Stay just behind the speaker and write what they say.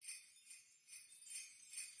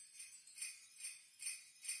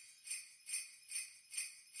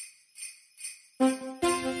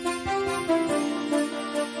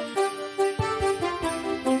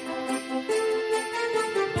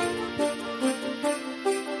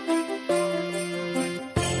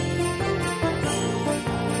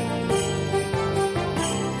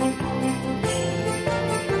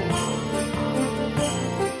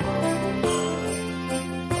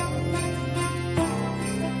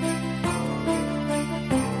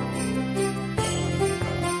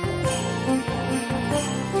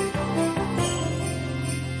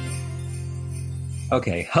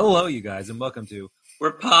Okay, hello, you guys, and welcome to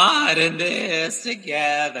We're potting this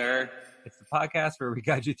together. It's the podcast where we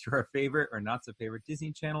guide you through our favorite or not so favorite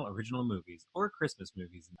Disney Channel original movies or Christmas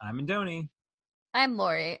movies. I'm Indoni. I'm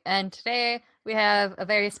Lori, and today we have a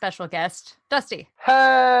very special guest, Dusty.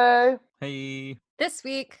 Hey! Hey. This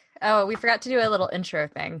week, we forgot to do a little intro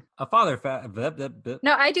thing. A father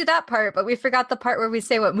No, I do that part, but we forgot the part where we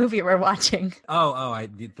say what movie we're watching. I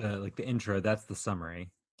did the intro. That's the summary.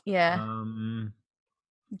 Yeah.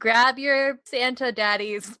 Grab your Santa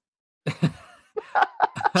daddies.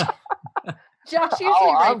 Josh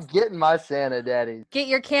usually I'm getting my Santa daddy. Get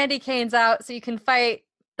your candy canes out so you can fight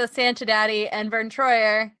the Santa daddy and Vern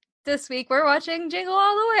Troyer. This week we're watching Jingle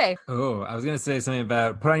All the Way. Oh, I was going to say something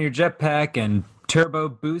about put on your jetpack and turbo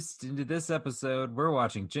boost into this episode. We're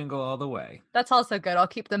watching Jingle All the Way. That's also good. I'll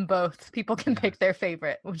keep them both. People can pick their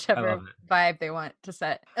favorite, whichever vibe they want to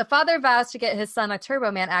set. A father vows to get his son a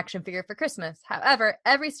Turbo Man action figure for Christmas. However,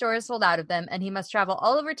 every store is sold out of them, and he must travel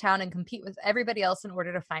all over town and compete with everybody else in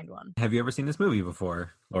order to find one. Have you ever seen this movie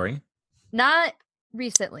before, Lori? Not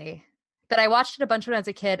recently, but I watched it a bunch when I was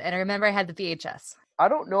a kid, and I remember I had the VHS. I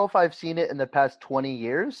don't know if I've seen it in the past 20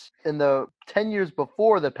 years. In the 10 years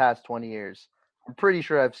before the past 20 years, I'm pretty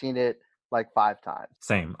sure I've seen it like 5 times.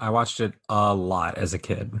 Same. I watched it a lot as a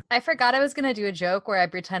kid. I forgot I was going to do a joke where I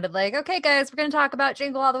pretended like, okay, guys, we're going to talk about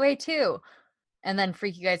Jingle All the Way too, and then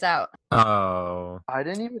freak you guys out. Oh. I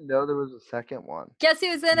didn't even know there was a second one. Guess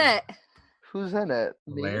who's in it? Who's in it?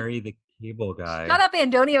 Me? Larry the Cable Guy. Shut up,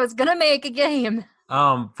 Antonio. I was going to make a game.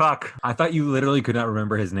 Fuck. I thought you literally could not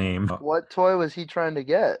remember his name. What toy was he trying to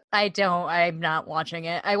get? I'm not watching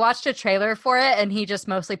it. I watched a trailer for it, and he just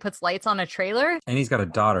mostly puts lights on a trailer. And he's got a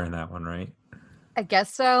daughter in that one, right? I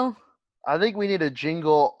guess so. I think we need a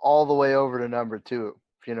jingle all the way over to number 2,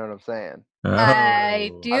 if you know what I'm saying. Oh.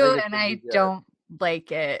 I do, and I don't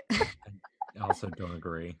like it. I also don't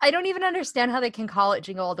agree. I don't even understand how they can call it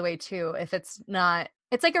Jingle All the Way 2 if it's not...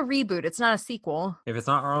 It's like a reboot. It's not a sequel. If it's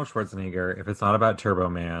not Arnold Schwarzenegger, if it's not about Turbo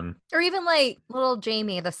Man. Or even like little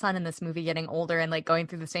Jamie, the son in this movie, getting older and like going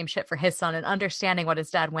through the same shit for his son and understanding what his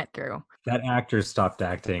dad went through. That actor stopped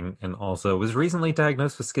acting and also was recently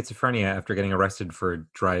diagnosed with schizophrenia after getting arrested for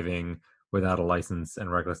driving without a license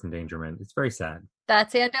and reckless endangerment. It's very sad.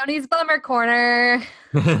 That's Andoni's Bummer Corner.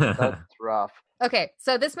 That's rough. Okay,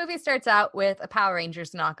 so this movie starts out with a Power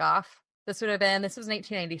Rangers knockoff. This was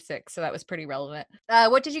 1896, so that was pretty relevant.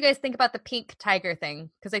 What did you guys think about the pink tiger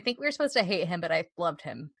thing? Because I think we were supposed to hate him, but I loved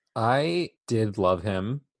him. I did love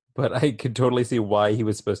him, but I could totally see why he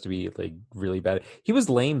was supposed to be like really bad. He was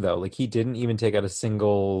lame though. Like he didn't even take out a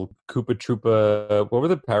single Koopa Troopa. What were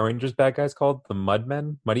the Power Rangers bad guys called? The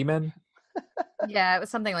Muddy Men? Yeah, it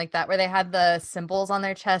was something like that, where they had the symbols on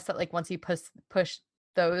their chest that like once you push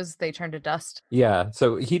those, they turn to dust. Yeah,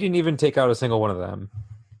 so he didn't even take out a single one of them.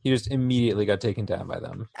 He just immediately got taken down by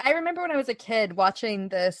them. I remember when I was a kid watching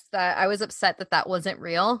this that I was upset that that wasn't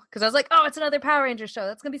real because I was like, oh, it's another Power Rangers show.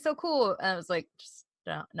 That's going to be so cool. And I was like, just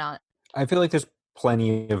not. I feel like there's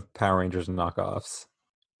plenty of Power Rangers knockoffs.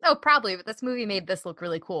 Oh, probably. But this movie made this look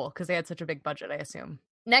really cool because they had such a big budget, I assume.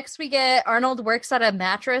 Next, we get Arnold works at a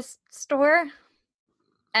mattress store.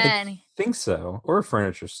 And I think so. Or a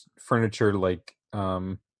furniture like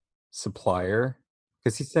supplier.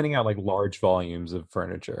 Because he's sending out like large volumes of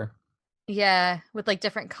furniture. Yeah, with like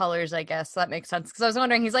different colors, I guess. So that makes sense. Because I was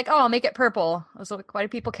wondering, he's like, oh, I'll make it purple. I was like, why do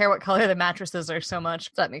people care what color the mattresses are so much?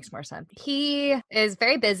 So that makes more sense. He is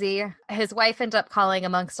very busy. His wife ends up calling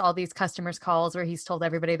amongst all these customers' calls where he's told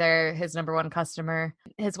everybody they're his number one customer.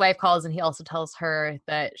 His wife calls and he also tells her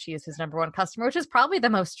that she is his number one customer, which is probably the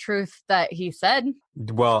most truth that he said.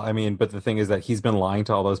 Well, I mean, but the thing is that he's been lying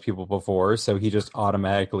to all those people before, so he just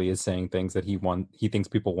automatically is saying things that he thinks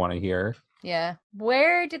people want to hear. Yeah.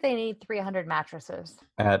 Where do they need 300 mattresses?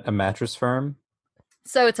 At a mattress firm.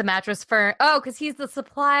 So it's a mattress firm. Oh, because he's the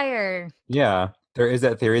supplier. Yeah. There is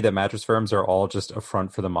that theory that mattress firms are all just a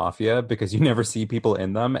front for the mafia because you never see people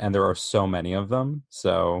in them and there are so many of them.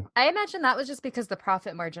 So I imagine that was just because the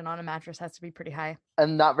profit margin on a mattress has to be pretty high.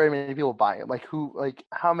 And not very many people buying it.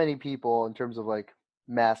 How many people in terms of like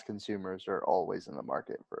mass consumers are always in the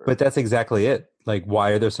market for? But that's exactly it. Like, why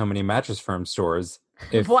are there so many mattress firm stores?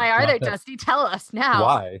 Why are there, Dusty? Tell us now.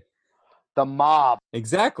 Why? The mob.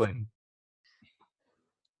 Exactly.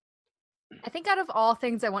 I think out of all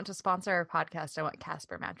things I want to sponsor our podcast, I want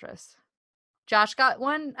Casper mattress. Josh got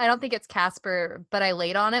one. I don't think it's Casper, but I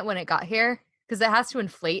laid on it when it got here because it has to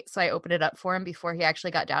inflate. So I opened it up for him before he actually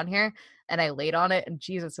got down here and I laid on it and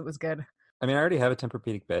Jesus, it was good. I mean, I already have a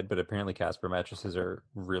Tempur-Pedic bed, but apparently Casper mattresses are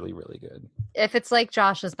really, really good. If it's like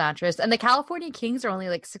Josh's mattress. And the California Kings are only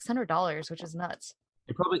like $600, which is nuts.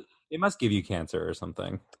 It must give you cancer or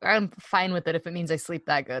something. I'm fine with it if it means I sleep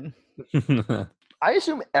that good. I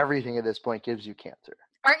assume everything at this point gives you cancer.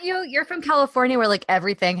 Aren't you? You're from California where like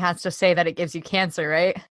everything has to say that it gives you cancer,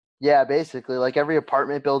 right? Yeah, basically, like every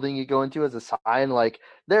apartment building you go into has a sign like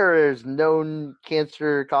there is known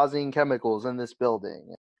cancer-causing chemicals in this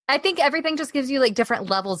building. I think everything just gives you like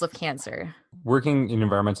different levels of cancer. Working in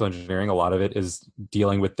environmental engineering, a lot of it is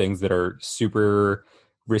dealing with things that are super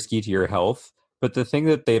risky to your health. But the thing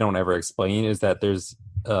that they don't ever explain is that there's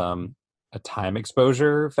a time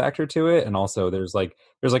exposure factor to it, and also there's like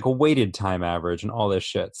a weighted time average and all this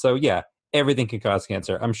shit. So yeah, everything can cause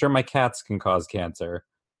cancer. I'm sure my cats can cause cancer.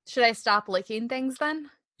 Should I stop licking things then?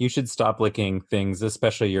 You should stop licking things,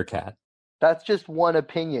 especially your cat. That's just one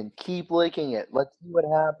opinion. Keep licking it. Let's see what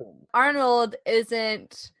happens. Arnold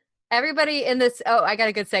isn't everybody in this. Oh, I got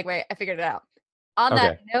a good segue. I figured it out. On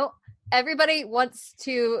that note, everybody wants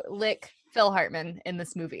to lick Phil Hartman in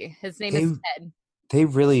this movie. His name is Ted. They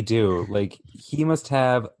really do. Like, he must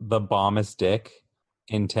have the bombest dick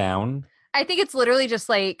in town. I think it's literally just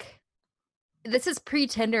like, this is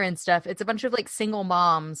pre-Tinder and stuff. It's a bunch of like single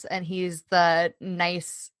moms, and he's the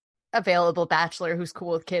nice, available bachelor who's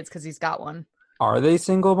cool with kids because he's got one. Are they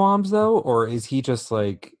single moms though, or is he just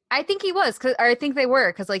like? I think he was, or I think they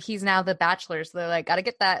were, because like he's now the bachelor, so they're like, gotta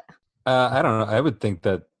get that. I don't know. I would think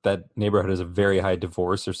that that neighborhood has a very high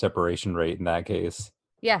divorce or separation rate in that case.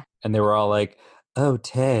 Yeah. And they were all like, "Oh,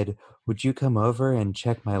 Ted, would you come over and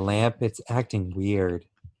check my lamp? It's acting weird."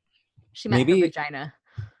 She meant her vagina.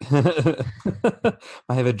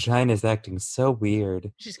 My vagina is acting so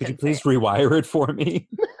weird. Could you please rewire it for me?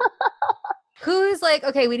 Who's like,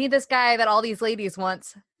 okay, we need this guy that all these ladies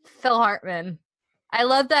want, Phil Hartman. I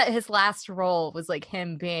love that his last role was like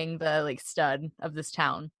him being the like stud of this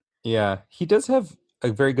town. Yeah, he does have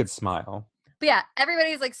a very good smile. But yeah,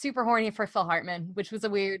 everybody's like super horny for Phil Hartman, which was a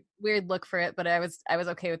weird look for it, but I was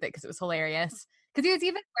okay with it because it was hilarious. Because he was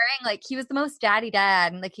even wearing like, he was the most daddy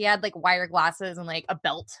dad, and like he had like wire glasses and like a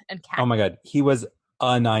belt and cat. Oh my god, he was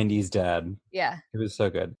a 90s dad. Yeah, it was so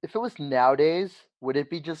good. If it was nowadays, would it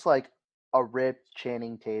be just like a ripped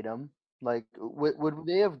Channing Tatum? Like, would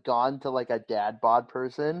they have gone to like a dad bod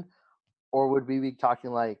person, or would we be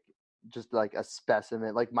talking like just like a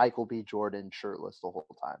specimen, like Michael B. Jordan shirtless the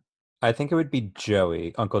whole time? I think it would be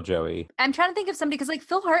Joey, Uncle Joey. I'm trying to think of somebody, because like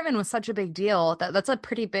Phil Hartman was such a big deal. That's a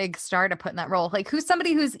pretty big star to put in that role. Like, who's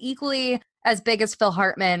somebody who's equally as big as Phil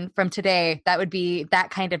Hartman from today that would be that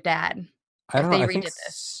kind of dad? I don't know. I think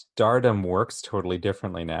stardom works totally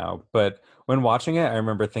differently now. But when watching it, I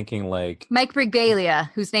remember thinking like Mike Birbiglia,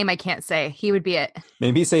 whose name I can't say. He would be it.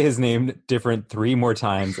 Maybe say his name different 3 more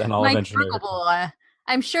times, and I'll eventually know.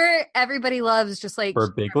 I'm sure everybody loves just like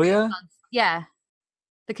Birbiglia. Yeah.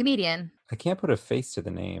 The comedian. I can't put a face to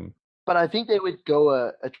the name. But I think they would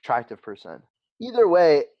go attractive person. Either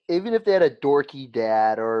way, even if they had a dorky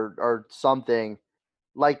dad or something,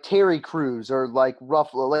 like Terry Crews or like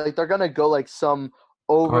Ruffalo, like they're gonna go like some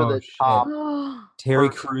over the top. Terry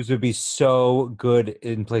Crews would be so good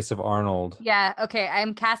in place of Arnold. Yeah, okay,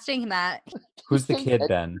 I'm casting that. Who's the kid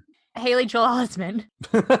then? Haley Joel Osment.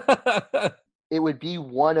 It would be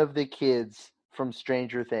one of the kids from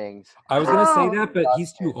Stranger Things. I was going to say that, but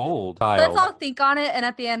he's too old. Let's all think on it, and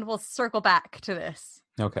at the end, we'll circle back to this.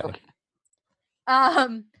 Okay.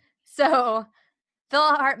 So Phil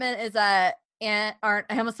Hartman is I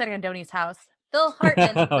almost said Andoni's house. Phil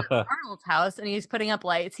Hartman is at Arnold's house, and he's putting up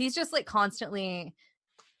lights. He's just like constantly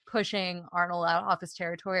pushing Arnold out off his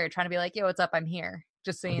territory, or trying to be like, "Yo, what's up? I'm here."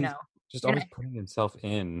 Just so you know. Just always putting himself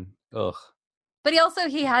in. Ugh. But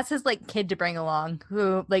he has his like kid to bring along,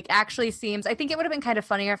 who like actually seems, I think it would have been kind of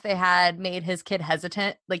funnier if they had made his kid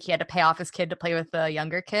hesitant, like he had to pay off his kid to play with the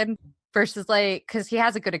younger kid, versus like, because he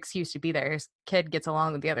has a good excuse to be there. His kid gets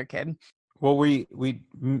along with the other kid. Well, we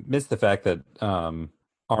missed the fact that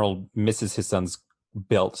Arnold misses his son's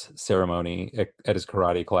belt ceremony at his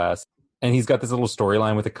karate class, and he's got this little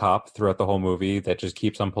storyline with a cop throughout the whole movie that just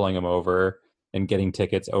keeps on pulling him over and getting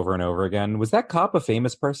tickets over and over again. Was that cop a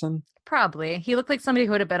famous person? Probably. He looked like somebody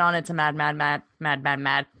who would have been on It's a Mad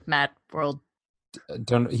World.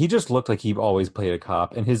 He just looked like he always played a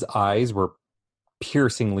cop, and his eyes were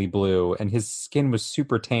piercingly blue, and his skin was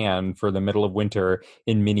super tan for the middle of winter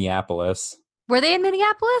in Minneapolis. Were they in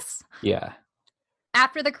Minneapolis? Yeah.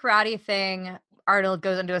 After the karate thing, Arnold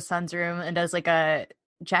goes into his son's room and does like a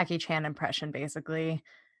Jackie Chan impression, basically.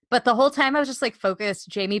 But the whole time I was just like focused.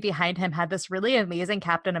 Jamie behind him had this really amazing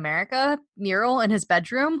Captain America mural in his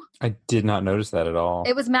bedroom. I did not notice that at all.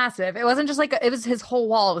 It was massive. It wasn't just like, it was his whole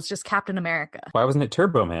wall. It was just Captain America. Why wasn't it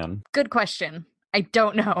Turbo Man? Good question. I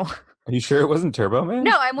don't know. Are you sure it wasn't Turbo Man?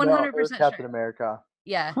 No, I'm 100% Captain America.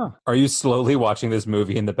 Yeah. Huh. Are you slowly watching this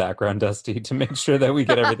movie in the background, Dusty, to make sure that we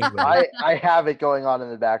get everything right? I have it going on in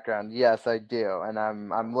the background. Yes, I do, and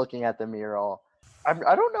I'm looking at the mural. I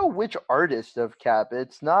don't know which artist of Cap.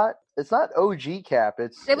 It's not OG Cap.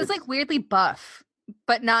 It was like weirdly buff,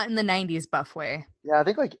 but not in the 90s buff way. Yeah, I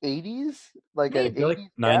think like 80s, like an I feel like 80s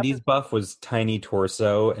Cap. 90s buff was tiny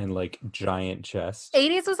torso and like giant chest.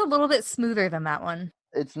 80s was a little bit smoother than that one.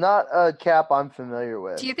 It's not a Cap I'm familiar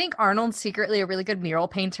with. Do you think Arnold's secretly a really good mural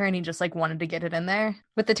painter and he just like wanted to get it in there?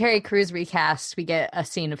 With the Terry Crews recast, we get a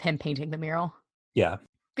scene of him painting the mural. Yeah.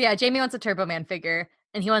 But yeah, Jamie wants a Turbo Man figure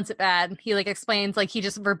and he wants it bad. He like explains, like he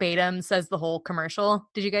just verbatim says the whole commercial.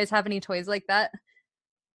 Did you guys have any toys like that?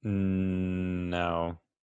 No.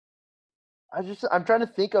 I'm trying to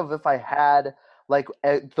think of if I had like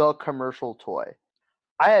the commercial toy.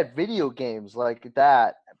 I had video games like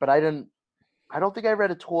that, but I don't think I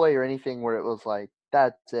read a toy or anything where it was like,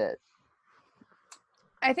 that's it.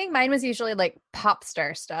 I think mine was usually like pop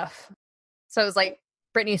star stuff. So it was like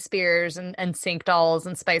Britney Spears and Sync dolls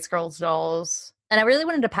and Spice Girls dolls. And I really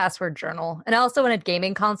wanted a password journal. And I also wanted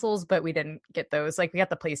gaming consoles, but we didn't get those. Like we got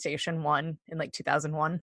the PlayStation 1 in like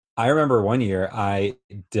 2001. I remember one year I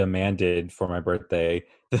demanded for my birthday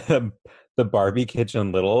the Barbie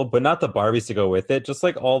Kitchen Little, but not the Barbies to go with it, just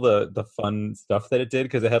like all the fun stuff that it did,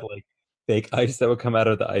 because it had like fake ice that would come out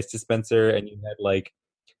of the ice dispenser, and you had like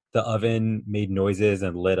the oven made noises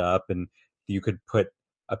and lit up, and you could put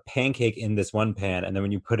a pancake in this one pan, and then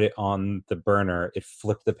when you put it on the burner, it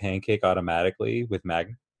flipped the pancake automatically with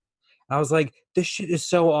magnet. I was like, this shit is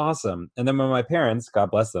so awesome. And then when my parents,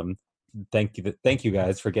 God bless them, thank you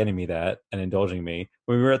guys for getting me that and indulging me.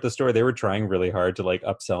 When we were at the store, they were trying really hard to like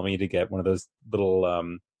upsell me to get one of those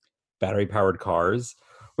little battery powered cars,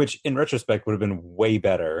 which in retrospect would have been way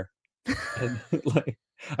better. And, like,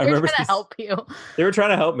 I remember trying to help you. They were trying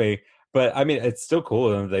to help me, but I mean, it's still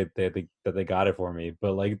cool that they got it for me.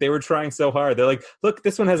 But like, they were trying so hard. They're like, look,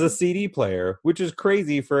 this one has a CD player, which is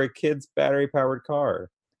crazy for a kid's battery powered car.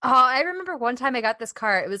 Oh, I remember one time I got this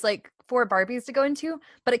car. It was like 4 Barbies to go into,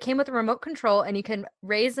 but it came with a remote control and you can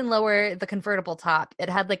raise and lower the convertible top. It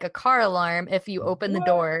had like a car alarm if you open the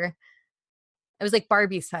door. It was like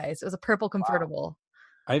Barbie size. It was a purple convertible.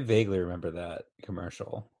 I vaguely remember that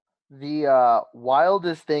commercial. The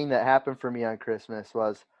wildest thing that happened for me on Christmas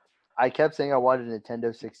was I kept saying I wanted a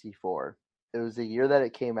Nintendo 64. It was the year that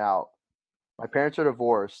it came out. My parents are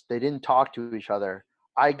divorced. They didn't talk to each other.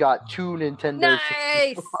 I got 2 Nintendo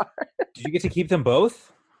Nice. 64. Did you get to keep them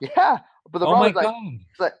both? Yeah, but the Oh my problem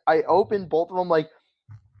is, god! I opened both of them. Like,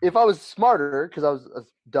 if I was smarter, because I was a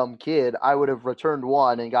dumb kid, I would have returned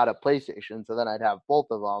one and got a PlayStation, so then I'd have both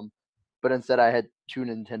of them. But instead, I had 2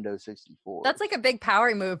 Nintendo 64. That's like a big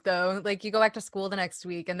power move, though. Like, you go back to school the next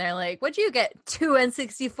week and they're like, what'd you get? 2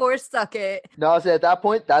 N64, suck it. No, see, at that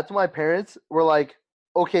point, that's when my parents were like,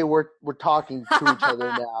 okay, we're talking to each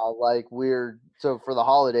other now. Like, so for the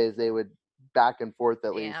holidays, they would back and forth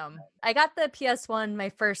at least. I got the PS1, my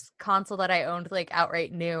first console that I owned, like,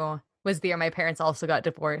 outright new was the year my parents also got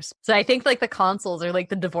divorced. So I think, like, the consoles are, like,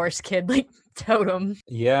 the divorced kid, like, totem.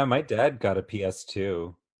 Yeah, my dad got a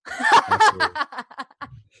PS2.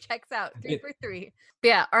 Checks out. 3 for 3. But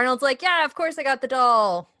yeah, Arnold's like, yeah, of course I got the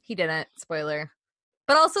doll. He didn't. Spoiler.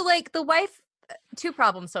 But also, like, the wife, 2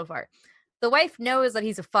 problems so far. The wife knows that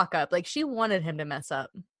he's a fuck up. Like, she wanted him to mess up,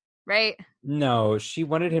 right? No, she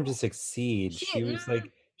wanted him to succeed. She was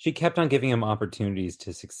like, she kept on giving him opportunities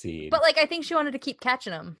to succeed. But like, I think she wanted to keep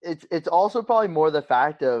catching him. It's also probably more the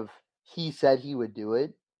fact of he said he would do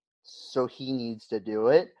it, so he needs to do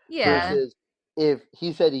it. Yeah. Versus if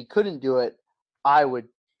he said he couldn't do it, I would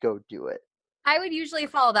go do it. I would usually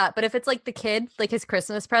follow that, but if it's like the kid, like his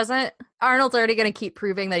Christmas present, Arnold's already going to keep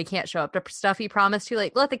proving that he can't show up to stuff he promised to.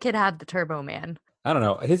 Like, let the kid have the Turbo Man. I don't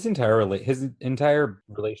know. His entire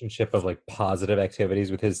relationship of like positive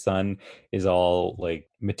activities with his son is all like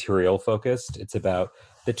material focused. It's about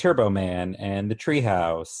the Turbo Man and the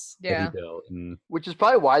treehouse that he built. And which is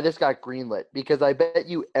probably why this got greenlit, because I bet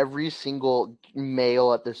you every single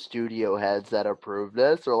male at the studio heads that approved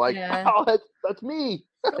this are like, oh, that's me.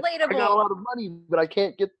 Relatable. I got a lot of money, but I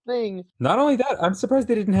can't get things. Not only that, I'm surprised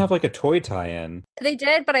they didn't have like a toy tie-in. They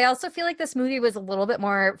did, but I also feel like this movie was a little bit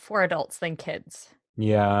more for adults than kids.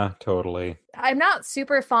 Yeah, totally. I'm not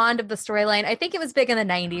super fond of the storyline. I think it was big in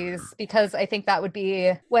the 90s because I think that would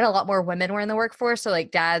be when a lot more women were in the workforce. So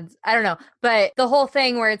like dads, I don't know. But the whole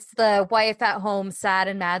thing where it's the wife at home sad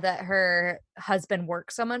and mad that her husband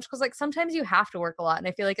work so much, because like sometimes you have to work a lot, and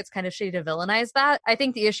I feel like it's kind of shitty to villainize that. I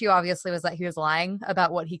think the issue obviously was that he was lying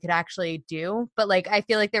about what he could actually do, but like I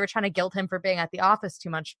feel like they were trying to guilt him for being at the office too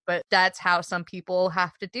much, but that's how some people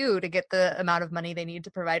have to do to get the amount of money they need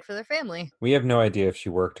to provide for their family. We have no idea if she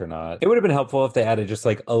worked or not. It would have been helpful if they added just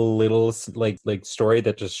like a little like story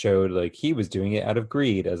that just showed like he was doing it out of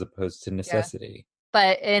greed as opposed to necessity.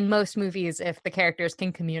 But in most movies, if the characters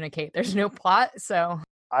can communicate, there's no plot, so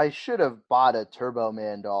I should have bought a Turbo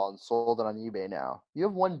Man doll and sold it on eBay now. You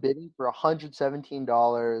have one bidding for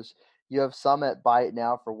 $117. You have some at Buy It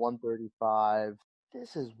Now for $135.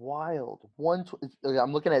 This is wild.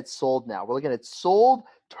 I'm looking at sold now. We're looking at sold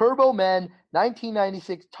Turbo Man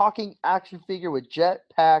 1996 talking action figure with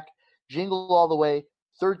jetpack, jingle all the way,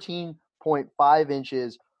 13.5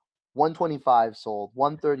 inches, 125 sold,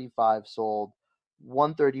 135 sold.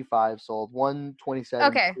 135 sold, 127.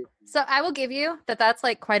 okay. So I will give you that that's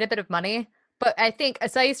like quite a bit of money. But I think,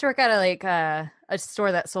 so I used to work at a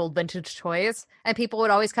store that sold vintage toys, and people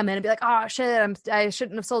would always come in and be like, oh shit, I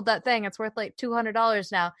shouldn't have sold that thing. It's worth like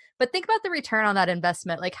 $200 now. But think about the return on that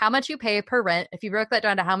investment, like how much you pay per rent. If you broke that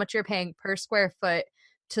down to how much you're paying per square foot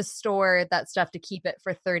to store that stuff to keep it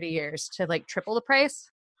for 30 years to like triple the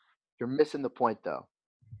price. You're missing the point though.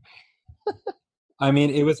 I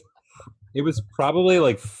mean, it was probably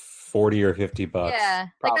like 40 or 50 bucks. Yeah,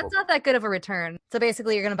 like that's not that good of a return. So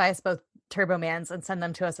basically, you're going to buy us both Turbo Mans and send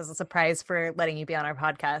them to us as a surprise for letting you be on our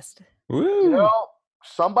podcast. Woo! You know,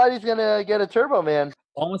 somebody's going to get a Turbo Man.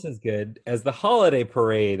 Almost as good as the holiday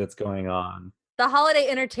parade that's going on. The holiday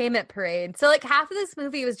entertainment parade. So like half of this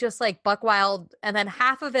movie was just like buck wild, and then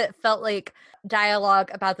half of it felt like dialogue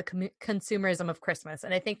about the consumerism of Christmas.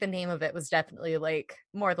 And I think the name of it was definitely like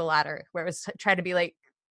more the latter, where it was trying to be like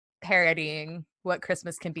parodying what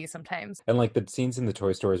Christmas can be sometimes. And like the scenes in the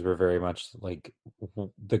toy stores were very much like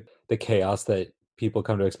the chaos that people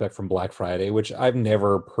come to expect from Black Friday, which I've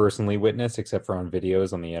never personally witnessed except for on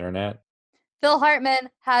videos on the internet. Phil Hartman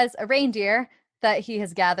has a reindeer that he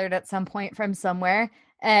has gathered at some point from somewhere,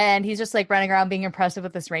 and he's just like running around being impressive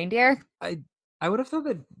with this reindeer. I would have thought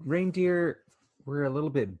that reindeer were a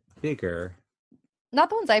little bit bigger. Not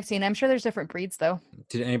the ones I've seen. I'm sure there's different breeds though.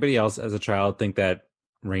 Did anybody else as a child think that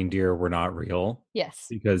reindeer were not real? Yes.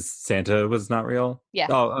 Because Santa was not real? Yeah.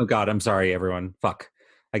 Oh God, I'm sorry, everyone. Fuck.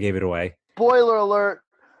 I gave it away. Spoiler alert.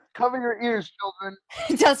 Cover your ears, children.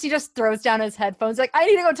 Dusty just throws down his headphones like, I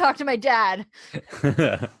need to go talk to my dad.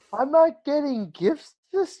 I'm not getting gifts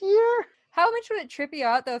this year. How much would it trip you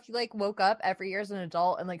out though if you like woke up every year as an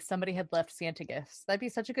adult and like somebody had left Santa gifts? That'd be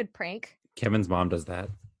such a good prank. Kevin's mom does that.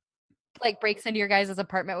 Like breaks into your guys'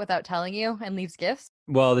 apartment without telling you and leaves gifts?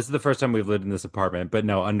 Well, this is the first time we've lived in this apartment, but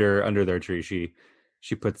no, under their tree,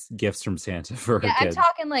 she puts gifts from Santa for her kids. I'm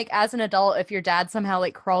talking like as an adult, if your dad somehow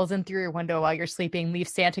like crawls in through your window while you're sleeping,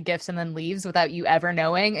 leaves Santa gifts, and then leaves without you ever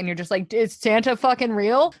knowing, and you're just like, is Santa fucking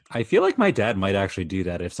real? I feel like my dad might actually do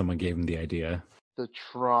that if someone gave him the idea. The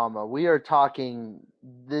trauma. We are talking,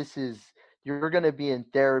 you're going to be in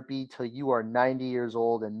therapy till you are 90 years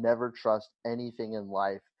old and never trust anything in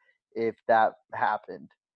life if that happened.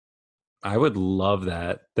 I would love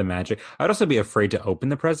that, the magic. I'd also be afraid to open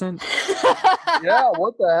the present. Yeah,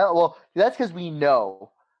 what the hell? Well, that's because we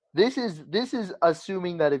know. This is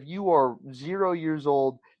assuming that if you are 0 years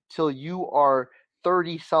old till you are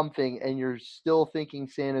 30 something and you're still thinking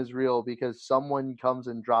Santa's real because someone comes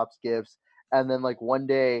and drops gifts, and then like one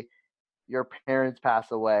day your parents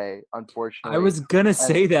pass away, unfortunately. I was gonna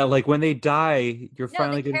say that, like when they die, you're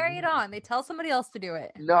finally they gonna carry it on. They tell somebody else to do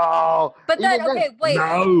it. No. But then, okay, wait.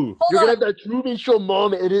 No. Hold You're on. gonna have that Truman Show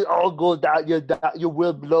moment. It all goes down. Your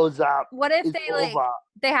will blows up. What if It's they like over.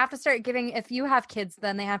 they have to start giving, if you have kids,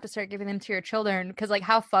 then they have to start giving them to your children? Because like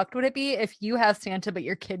how fucked would it be if you have Santa but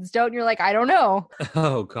your kids don't? And you're like, I don't know.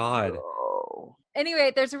 Oh God. Oh.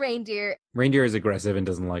 Anyway, there's a reindeer, Reindeer is aggressive and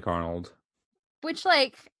doesn't like Arnold. which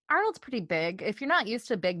like Arnold's pretty big. If you're not used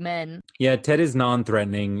to big men, Yeah, Ted is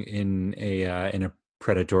non-threatening in a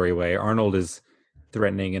predatory way. Arnold is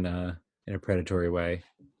threatening in a predatory way.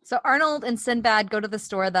 so Arnold and Sinbad go to the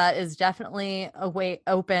store that is definitely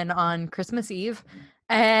open on Christmas Eve,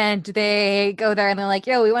 and they go there and they're like,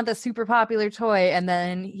 "Yo, we want this super popular toy," and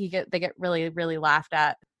then they get really really laughed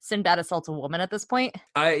at. Sinbad assaults a woman at this point.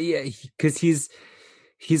 Yeah, because he's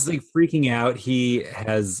like freaking out. He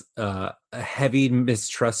has a heavy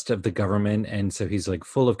mistrust of the government, and so he's like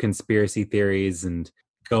full of conspiracy theories and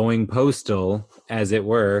going postal, as it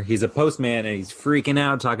were. He's a postman, and he's freaking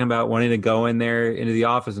out, talking about wanting to go in there into the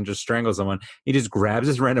office and just strangle someone. He just grabs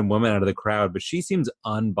this random woman out of the crowd, but she seems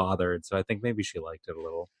unbothered, so I think maybe she liked it a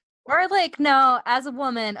little. Or like, no, as a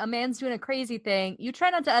woman, a man's doing a crazy thing. You try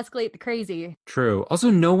not to escalate the crazy. True.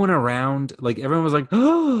 Also, no one around. Like everyone was like,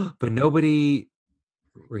 oh, but nobody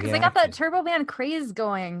Because they got that reacted. Turbo Man craze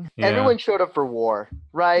going. Yeah. Everyone showed up for war,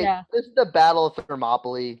 right? Yeah. This is the Battle of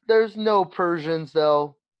Thermopylae. There's no Persians,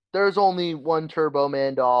 though. There's only one Turbo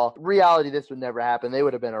Man doll. Reality, this would never happen. They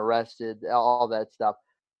would have been arrested, all that stuff.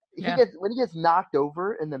 Yeah. When he gets knocked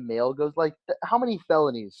over and the mail goes like, how many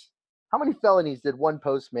felonies? How many felonies did one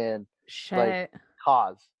postman Shit.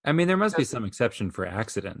 cause? I mean, there must be some exception for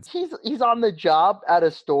accidents. He's on the job at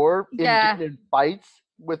a store Yeah. getting in fights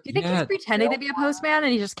with. Do you think Yeah. he's pretending to be a postman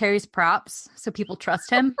and he just carries props so people trust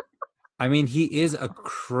him? I mean, he is a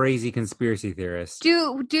crazy conspiracy theorist.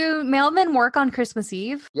 Do mailmen work on Christmas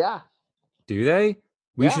Eve? Yeah. Do they?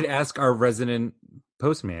 We Yeah. should ask our resident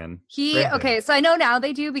postman. Brandon. Okay, so I know now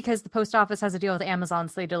they do because the post office has a deal with Amazon,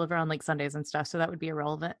 so they deliver on like Sundays and stuff, so that would be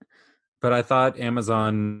irrelevant. But I thought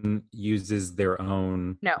Amazon uses their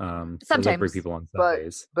own No, delivery sometimes. people on But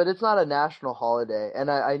Sundays. but it's not a national holiday,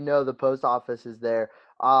 and I know the post office is there.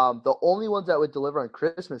 The only ones that would deliver on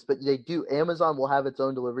Christmas, but they do. Amazon will have its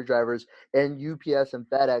own delivery drivers, and UPS and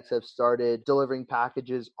FedEx have started delivering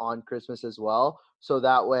packages on Christmas as well. So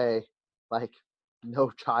that way, like,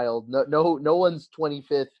 no one's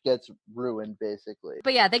 25th gets ruined, basically.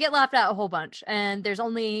 But yeah, they get laughed at a whole bunch, and there's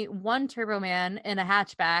only one Turbo Man in a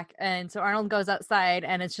hatchback, and so Arnold goes outside,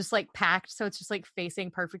 and it's just like packed, so it's just like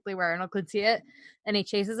facing perfectly where Arnold could see it, and he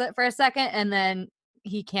chases it for a second, and then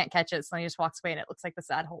he can't catch it, so he just walks away, and it looks like the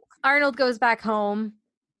sad Hulk. Arnold goes back home,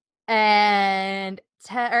 and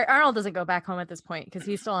Arnold doesn't go back home at this point because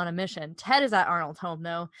he's still on a mission. Ted is at Arnold's home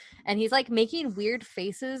though, and he's like making weird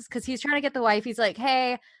faces because he's trying to get the wife. He's like,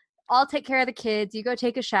 "Hey, I'll take care of the kids. You go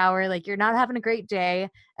take a shower. Like, you're not having a great day."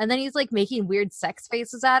 And then he's like making weird sex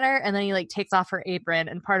faces at her, and then he like takes off her apron,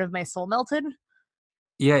 and part of my soul melted.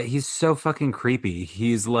 Yeah, he's so fucking creepy.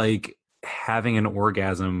 He's like having an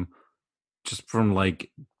orgasm just from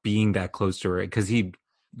like being that close to her because he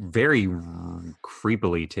very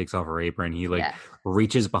creepily takes off her apron. He like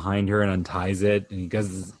reaches behind her and unties it, and he does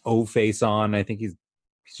his O face on. I think he's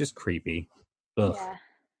just creepy. Ugh. Yeah.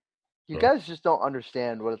 You guys just don't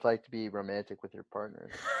understand what it's like to be romantic with your partner.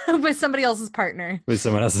 With somebody else's partner. With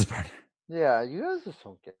someone else's partner. Yeah, you guys just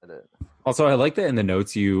don't get it. Also, I like that in the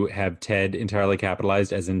notes you have Ted entirely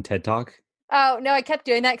capitalized as in TED Talk. Oh, no, I kept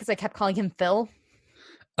doing that because I kept calling him Phil.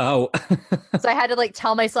 Oh. So I had to like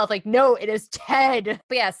tell myself like, no, it is Ted.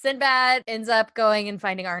 But yeah, Sinbad ends up going and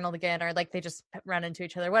finding Arnold again, or like they just run into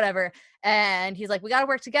each other, whatever. And he's like, we got to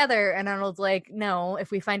work together. And Arnold's like, no, if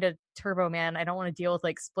we find a Turbo Man, I don't want to deal with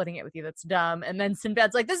like splitting it with you. That's dumb. And then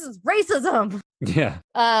Sinbad's like, this is racism. Yeah.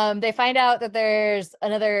 They find out that there's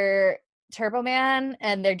another Turbo Man,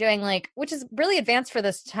 and they're doing like, which is really advanced for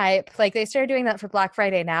this type. Like they started doing that for Black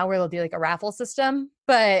Friday now, where they'll do like a raffle system,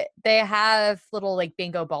 but they have little like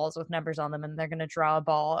bingo balls with numbers on them, and they're gonna draw a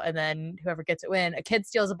ball, and then whoever gets it win. A kid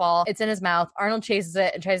steals a ball, it's in his mouth. Arnold chases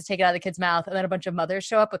it and tries to take it out of the kid's mouth, and then a bunch of mothers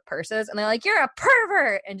show up with purses, and they're like, "You're a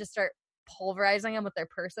pervert," and just start pulverizing him with their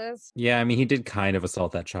purses. Yeah, I mean, he did kind of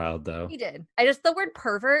assault that child, though. He did. The word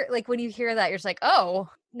pervert, like when you hear that, you're just like, oh,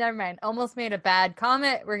 never mind. Almost made a bad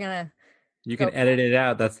comment. We're gonna. You can edit it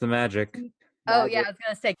out. That's the magic. Oh, yeah, I was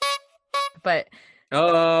going to say, but.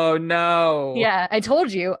 Oh, no. Yeah, I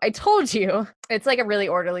told you. It's like a really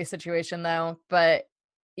orderly situation, though. But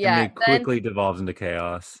yeah. And it quickly devolves into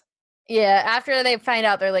chaos. Yeah, after they find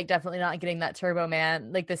out they're like definitely not getting that Turbo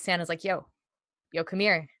Man, like the Santa's like, yo, come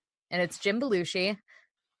here. And it's Jim Belushi.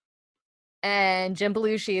 And Jim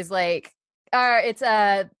Belushi is like, it's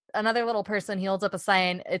another little person. He holds up a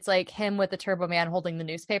sign. It's like him with the Turbo Man holding the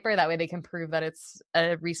newspaper. That way they can prove that it's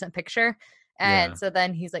a recent picture. And so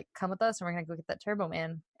then he's like, come with us and we're going to go get that Turbo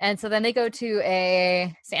Man. And so then they go to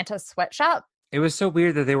a Santa sweatshop. It was so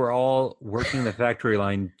weird that they were all working the factory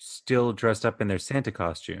line still dressed up in their Santa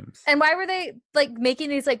costumes. And why were they like making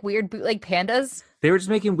these like weird bootleg pandas? They were just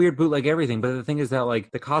making weird bootleg everything. But the thing is that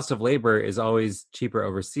like the cost of labor is always cheaper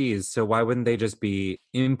overseas. So why wouldn't they just be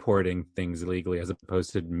importing things illegally as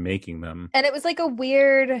opposed to making them? And it was like a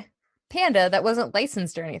weird panda that wasn't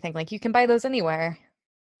licensed or anything. Like you can buy those anywhere.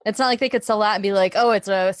 It's not like they could sell that and be like, oh, it's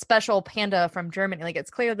a special panda from Germany. Like, it's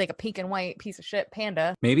clearly like a pink and white piece of shit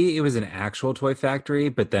panda. Maybe it was an actual toy factory,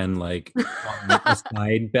 but then, like, on the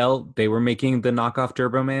side belt, they were making the knockoff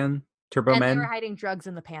Turbo Men. They were hiding drugs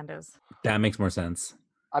in the pandas. That makes more sense.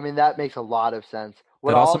 I mean, that makes a lot of sense.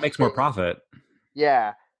 That also makes more profit.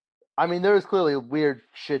 Yeah. I mean, there's clearly weird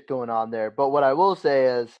shit going on there, but what I will say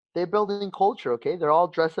is they're building culture, okay? They're all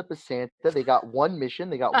dressed up as Santa. They got one mission,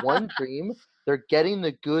 they got one dream. They're getting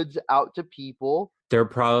the goods out to people. They're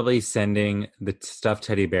probably sending the stuffed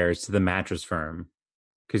teddy bears to the mattress firm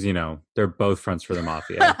because, they're both fronts for the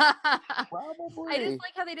mafia. Probably. I just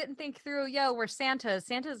like how they didn't think through, we're Santas.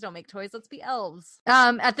 Santas don't make toys. Let's be elves.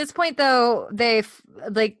 At this point, though, they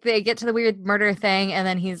get to the weird murder thing, and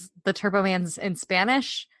then the Turbo Man's in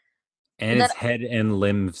Spanish. And his head and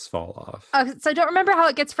limbs fall off. So I don't remember how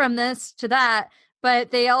it gets from this to that,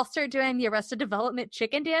 but they all start doing the Arrested Development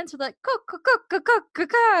chicken dance with like, Oh,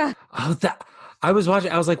 that... I was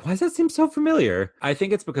watching, I was like, why does that seem so familiar? I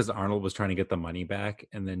think it's because Arnold was trying to get the money back,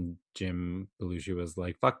 and then Jim Belushi was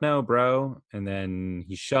like, fuck no, bro. And then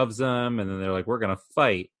he shoves them, and then they're like, we're going to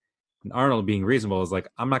fight. And Arnold, being reasonable, is like,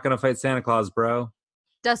 I'm not going to fight Santa Claus, bro.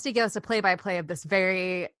 Dusty gives a play-by-play of this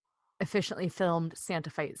very efficiently filmed Santa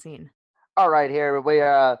fight scene. All right, here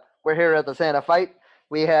we're here at the Santa fight.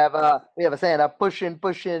 We have a Santa pushing.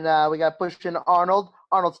 We got pushing Arnold.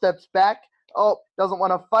 Arnold steps back. Oh, doesn't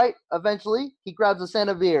want to fight. Eventually, he grabs the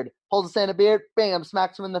Santa beard, pulls the Santa beard, bam,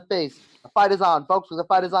 smacks him in the face. The fight is on, folks. The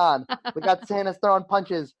fight is on. We got Santa's throwing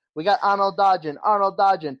punches. We got Arnold dodging,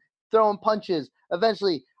 throwing punches.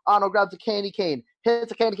 Eventually, Arnold grabs a candy cane,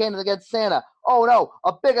 hits a candy cane against Santa. Oh no,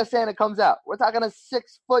 a bigger Santa comes out. We're talking a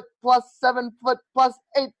 6 foot plus 7 foot plus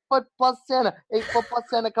 8 foot plus Santa. 8 foot plus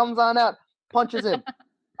Santa comes on out, punches him.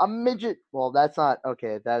 A midget. Well, that's not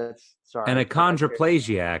okay. That's sorry. And a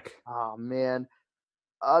chondroplasiac. Oh man.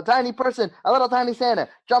 A tiny person, a little tiny Santa,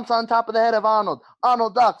 jumps on top of the head of Arnold.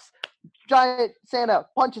 Arnold ducks. Giant Santa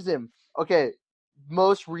punches him. Okay,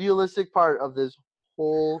 most realistic part of this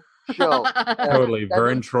whole show. Totally.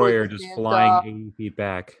 Vern Troyer just Santa flying 80 feet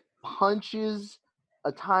back. Punches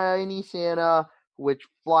a tiny Santa, which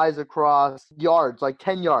flies across yards, like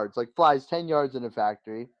 10 yards, like flies 10 yards in a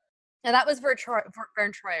factory. And that was Vern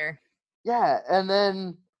Troyer. Yeah, and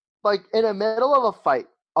then, like, in the middle of a fight,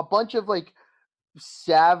 a bunch of, like,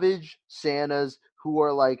 savage Santas who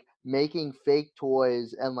are, like, making fake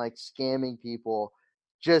toys and, like, scamming people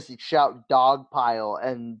just shout dog pile,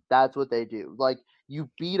 and that's what they do. Like, you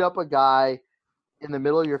beat up a guy in the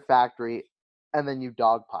middle of your factory, and then you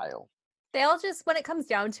dog pile. They all just, when it comes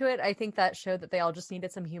down to it, I think that showed that they all just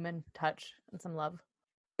needed some human touch and some love.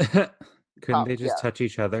 Couldn't they just touch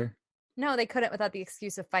each other? No, they couldn't without the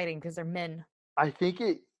excuse of fighting because they're men. I think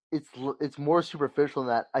it's more superficial than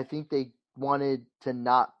that. I think they wanted to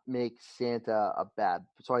not make Santa a bad.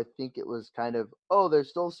 So I think it was kind of, oh, they're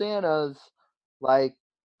still Santas, like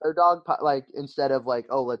they're like instead of like,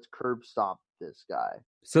 oh, let's curb stomp this guy.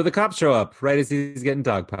 So the cops show up right as he's getting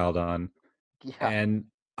dogpiled on. Yeah. And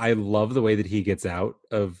I love the way that he gets out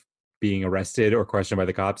of being arrested or questioned by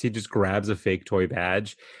the cops. He just grabs a fake toy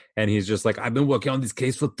badge and he's just like, I've been working on this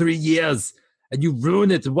case for 3 years and you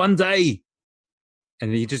ruined it one day.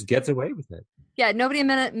 And he just gets away with it. Yeah, nobody in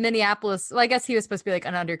Minneapolis, well, I guess he was supposed to be like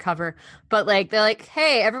an undercover, but like, they're like,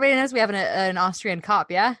 hey, everybody knows we have an Austrian cop,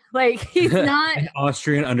 yeah? Like, he's not... An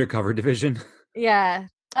Austrian undercover division. Yeah.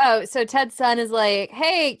 Oh, so Ted's son is like,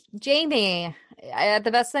 hey, Jamie, the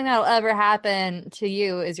best thing that'll ever happen to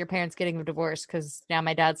you is your parents getting a divorce because now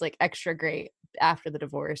my dad's like extra great after the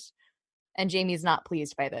divorce. And Jamie's not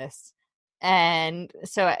pleased by this. And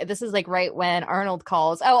so this is like right when Arnold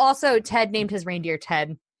calls. Oh, also Ted named his reindeer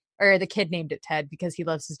Ted, or the kid named it Ted because he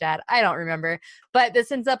loves his dad. I don't remember. But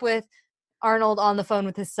this ends up with Arnold on the phone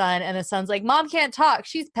with his son, and the son's like, Mom can't talk.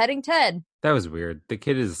 She's petting Ted. That was weird. The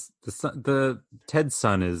kid is the Ted's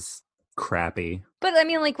son is crappy. But I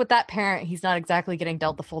mean, like with that parent, he's not exactly getting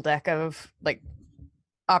dealt the full deck of like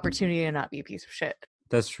opportunity to not be a piece of shit.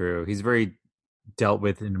 That's true. He's very dealt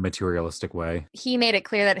with in a materialistic way. He made it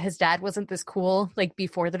clear that his dad wasn't this cool like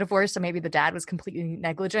before the divorce, so maybe the dad was completely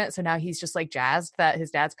negligent, so now he's just like jazzed that his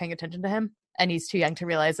dad's paying attention to him, and he's too young to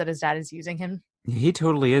realize that his dad is using him. He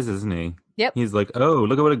totally is, isn't he? Yep. He's like, oh,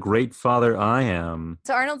 look at what a great father I am.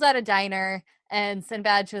 So Arnold's at a diner and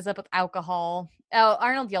Sinbad shows up with alcohol. Oh,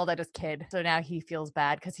 Arnold yelled at his kid, so now he feels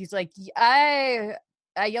bad because he's like,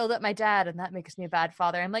 I yelled at my dad and that makes me a bad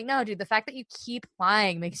father. I'm like, no, dude, the fact that you keep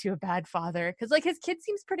lying makes you a bad father. Because like his kid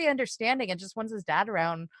seems pretty understanding and just wants his dad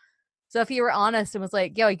around. So if he were honest and was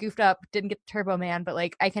like, yo, I goofed up, didn't get the Turbo Man, but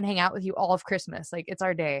like I can hang out with you all of Christmas. Like it's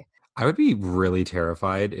our day. I would be really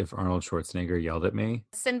terrified if Arnold Schwarzenegger yelled at me.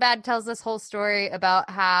 Sinbad tells this whole story about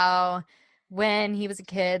how when he was a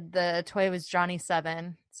kid, the toy was Johnny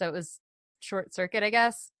 7. So it was short circuit, I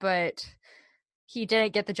guess. But he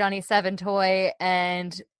didn't get the Johnny 7 toy,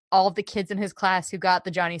 and all of the kids in his class who got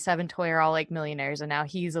the Johnny 7 toy are all like millionaires, and now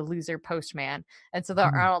he's a loser postman. And so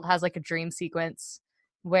Arnold has like a dream sequence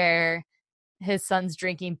where his son's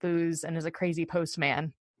drinking booze and is a crazy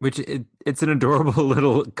postman. Which it's an adorable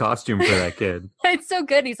little costume for that kid. It's so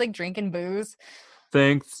good. He's like drinking booze.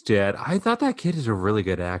 Thanks, Dad. I thought that kid is a really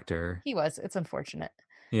good actor. He was. It's unfortunate.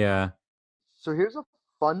 Yeah. So here's a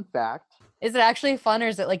fun fact. Is it actually fun or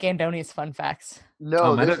is it like Andoni's fun facts?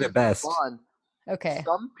 No, mine this are the is best. fun. Okay.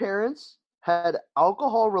 Some parents had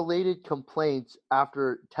alcohol-related complaints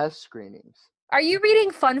after test screenings. Are you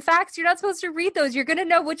reading fun facts? You're not supposed to read those. You're going to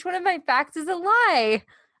know which one of my facts is a lie.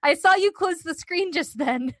 I saw you close the screen just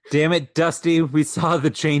then. Damn it, Dusty. We saw the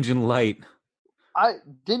change in light. I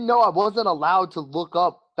didn't know I wasn't allowed to look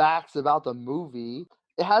up facts about the movie.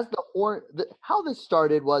 It has the horn. How this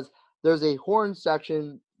started was there's a horn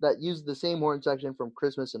section that used the same horn section from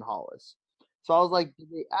Christmas in Hollis. So I was like, do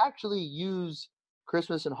they actually use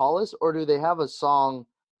Christmas in Hollis, or do they have a song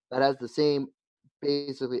that has the same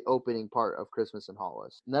basically opening part of Christmas in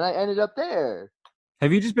Hollis? And then I ended up there.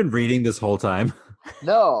 Have you just been reading this whole time?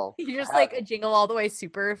 No. You're just like a Jingle All the Way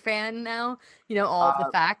super fan now. You know all of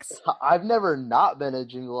the facts I've never not been a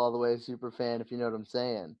Jingle All the Way super fan, if you know what I'm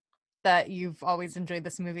saying. that you've always enjoyed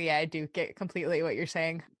this movie. I do get completely what you're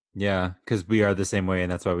saying. Yeah, because we are the same way,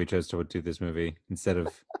 and that's why we chose to do this movie instead of...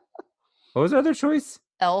 What was our other choice?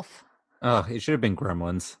 Elf. Oh, it should have been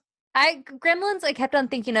Gremlins. Gremlins I kept on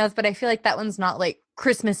thinking of, but I feel like that one's not like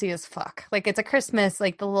Christmassy as fuck. Like it's a Christmas,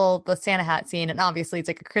 like the Santa hat scene, and obviously it's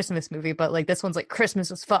like a Christmas movie, but like this one's like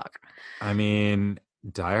Christmas as fuck. I mean,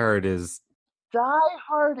 Die Hard is... Die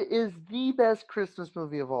Hard is the best Christmas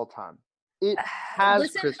movie of all time. It has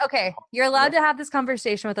Listen, Christmas. okay, you're allowed to have this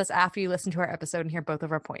conversation with us after you listen to our episode and hear both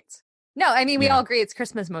of our points. No, I mean we Yeah. all agree it's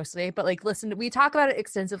Christmas mostly, but like we talk about it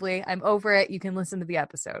extensively. I'm over it. You can listen to the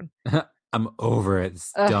episode. I'm over it.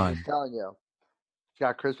 It's Ugh. done. I'm telling you. It's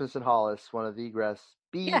got Christmas in Hollis, one of the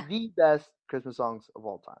Yeah. the best Christmas songs of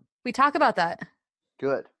all time. We talk about that.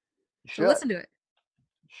 Good. You So should. listen to it.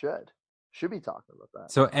 Should be talking about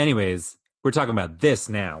that. So anyways, we're talking about this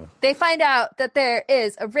now. They find out that there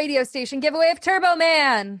is a radio station giveaway of Turbo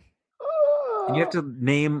Man. And you have to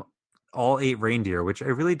name all 8 reindeer, which I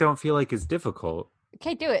really don't feel like is difficult.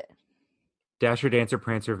 Okay, do it. Dasher, Dancer,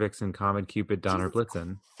 Prancer, Vixen, Comet, Cupid, Donner, Jesus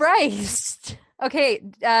Blitzen. Christ. Okay,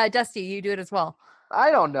 Dusty, you do it as well. I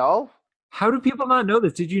don't know. How do people not know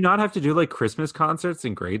this? Did you not have to do like Christmas concerts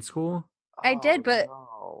in grade school? I did, but-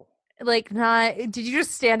 no. Like, not. Did you just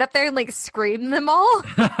stand up there and like scream them all?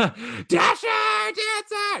 Dasher,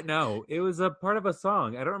 Dancer! No, it was a part of a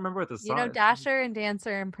song. I don't remember what the song You know, Dasher and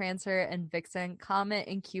Dancer and Prancer and Vixen, Comet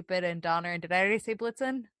and Cupid and Donner. And did I already say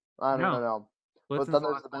Blitzen? I No. don't know. But Blitzen's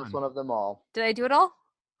Thunder's the best one of them all. Did I do it all?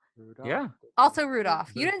 Yeah. Also Rudolph.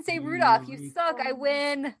 You didn't say Rudolph. You suck. I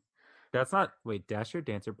win. That's not... Wait, Dasher,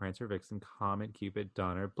 Dancer, Prancer, Vixen, Comet, Cupid,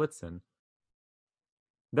 Donner, Blitzen.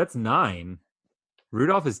 That's 9.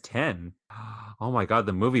 Rudolph is 10. Oh my god,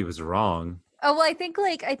 the movie was wrong. Oh, well, I think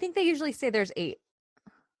they usually say there's 8.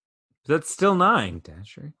 That's still 9.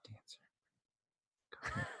 Dasher, Dancer.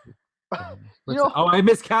 Comet, You know- oh, I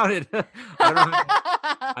miscounted.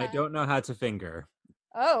 I don't know how to finger.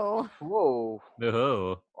 Oh. Whoa.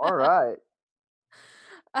 No. All right.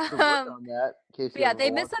 So work Um, on that. In case but you yeah, ever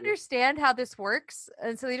they want to. misunderstand how this works.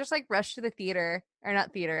 And so they just like rush to the theater. Or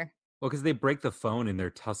not theater. Well, because they break the phone in their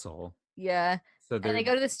tussle. Yeah. So And they're they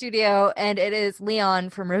go to the studio and it is Leon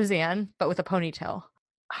from Roseanne, but with a ponytail.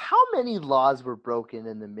 How many laws were broken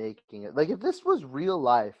in the making? Like, if this was real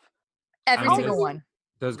life, Every mean, single this- one.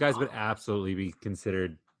 those guys would absolutely be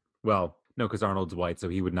considered. Well, no, because Arnold's white, so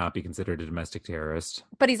he would not be considered a domestic terrorist.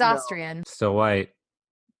 But he's No. Austrian. So white.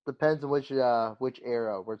 depends on which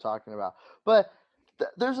era we're talking about. But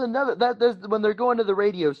there's another there's when they're going to the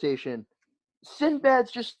radio station,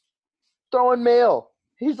 Sinbad's just throwing mail.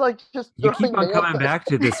 He's like just You throwing keep on mail. coming back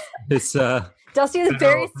to this. Dusty is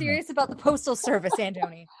very No. serious about the postal service,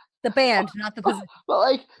 Andoni. The band, not the position. But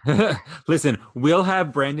like, Listen, we'll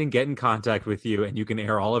have Brandon get in contact with you, and you can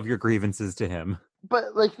air all of your grievances to him.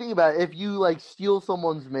 think about it. If you like steal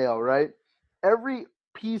someone's mail, right? Every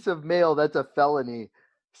piece of mail that's a felony.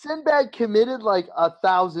 Sinbad committed like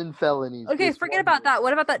 1,000 felonies. Okay, this forget one about year. that.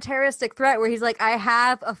 What about that terroristic threat where he's like, I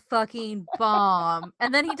have a fucking bomb.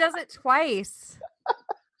 And then he does it twice.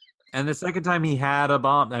 And the second time he had a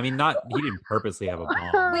bomb. I mean, he didn't purposely have a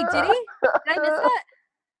bomb. Wait, did he? Did I miss that?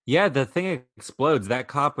 Yeah, the thing explodes. That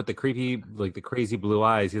cop with the creepy, like the crazy blue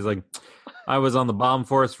eyes, he's like, I was on the bomb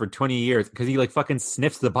force for 20 years. Because he like fucking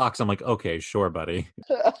sniffs the box. I'm like, okay, sure, buddy.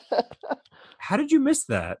 How did you miss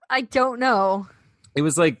that? I don't know. It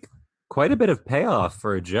was like quite a bit of payoff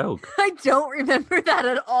for a joke. I don't remember that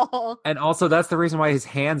at all. And also, that's the reason why his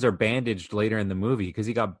hands are bandaged later in the movie, because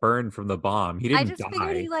he got burned from the bomb. He I didn't just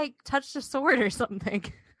figured die. he like touched a sword or something.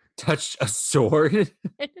 Touched a sword?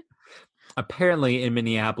 Apparently, in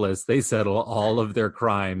Minneapolis, they settle all of their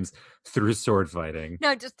crimes through sword fighting.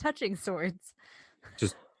 No, just touching swords.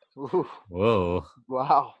 Just, Ooh, whoa.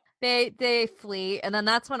 wow. They flee, and then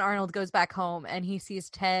that's when Arnold goes back home and he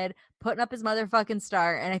sees Ted putting up his motherfucking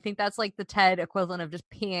star, and I think that's like the Ted equivalent of just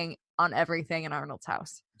peeing on everything in Arnold's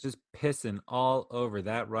house. Just pissing all over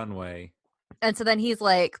that runway. And so then he's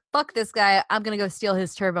like, fuck this guy, I'm gonna go steal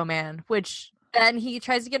his Turbo Man, which then he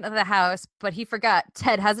tries to get into the house, but he forgot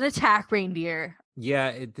Ted has an attack reindeer. Yeah,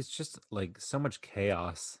 it's just like so much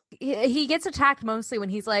chaos. He gets attacked mostly when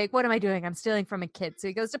he's like, what am I doing? I'm stealing from a kid. So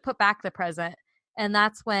he goes to put back the present. And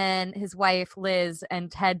that's when his wife, Liz,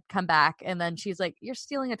 and Ted come back. And then she's like, you're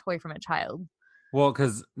stealing a toy from a child. Well,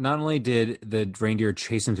 because not only did the reindeer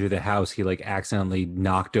chase him through the house, he like accidentally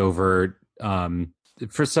knocked over.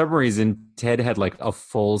 For some reason, Ted had like a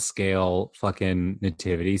full scale fucking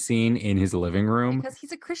nativity scene in his living room. Because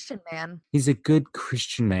he's a Christian man. He's a good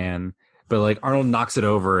Christian man. But like Arnold knocks it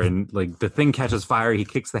over and like the thing catches fire. He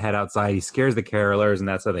kicks the head outside. He scares the carolers, and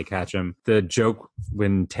that's how they catch him. The joke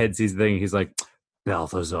when Ted sees the thing, he's like,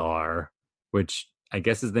 Balthazar, which I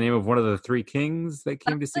guess is the name of one of the three kings that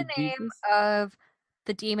came That's to see the name Jesus. of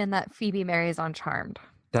the demon that Phoebe marries on Charmed.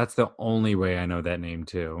 That's the only way I know that name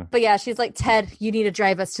too. But yeah, she's like, Ted, you need to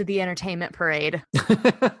drive us to the entertainment parade.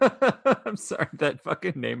 I'm sorry, that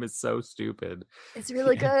fucking name is so stupid. It's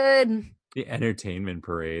really good. The entertainment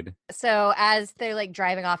parade. So as they're like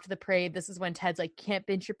driving off to the parade, this is when Ted's like, can't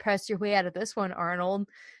bench or press your way out of this one, Arnold.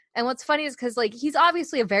 And what's funny is because like he's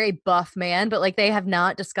obviously a very buff man, but like they have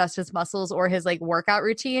not discussed his muscles or his like workout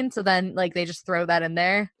routine. So then like they just throw that in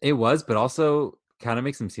there. It was, but also kind of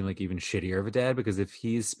makes him seem like even shittier of a dad, because if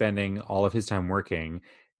he's spending all of his time working,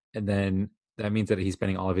 and then that means that he's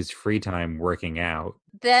spending all of his free time working out.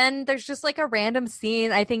 Then there's just like a random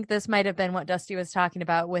scene. I think this might have been what Dusty was talking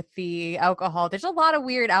about with the alcohol. There's a lot of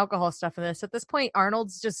weird alcohol stuff in this. At this point,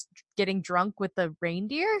 Arnold's just getting drunk with the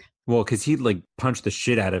reindeer. Well, because he like punched the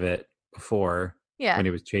shit out of it before. Yeah. When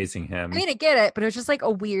he was chasing him. I mean, I get it, but it was just like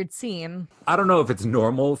a weird scene. I don't know if it's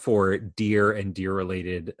normal for deer and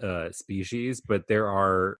deer-related species, but there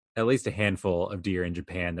are at least a handful of deer in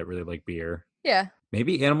Japan that really like beer. Yeah.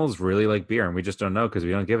 Maybe animals really like beer, and we just don't know because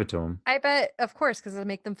we don't give it to them. I bet, of course, because it'll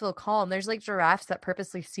make them feel calm. There's like giraffes that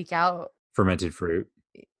purposely seek out fermented fruit.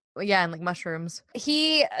 Yeah, and like mushrooms.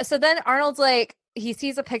 So then Arnold's like, he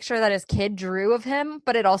sees a picture that his kid drew of him,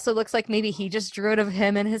 but it also looks like maybe he just drew it of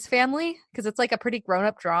him and his family, because it's like a pretty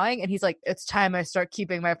grown-up drawing, and he's like, it's time I start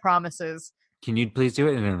keeping my promises. Can you please do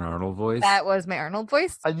it in an Arnold voice? That was my Arnold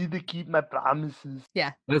voice. I need to keep my promises.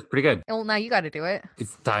 Yeah. That's pretty good. Well, now you got to do it.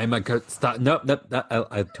 It's time I could stop. Nope.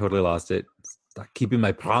 I totally lost it. Stop keeping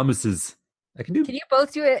my promises. I can do. Can you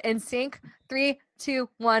both do it in sync? 3, 2,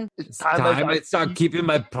 1. It's time I start keeping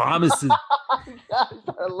my promises. You guys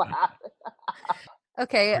are laughing.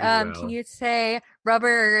 Okay, well. Can you say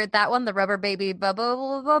rubber, that one, the rubber baby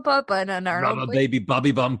bubba, and an Arnold? Rubber baby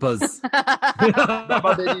bobby bumpers.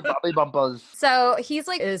 Bubba baby Bobby bumpers. So he's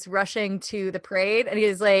like, is rushing to the parade, and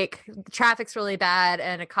he's like, traffic's really bad,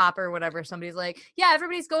 and a cop or whatever, somebody's like, yeah,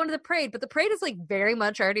 everybody's going to the parade, but the parade is like very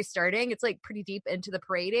much already starting. It's like pretty deep into the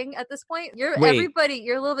parading at this point. You're Wait.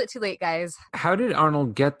 a little bit too late, guys. How did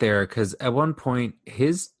Arnold get there? Because at one point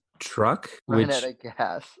his truck, Ran which out of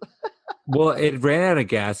gas. well, it ran out of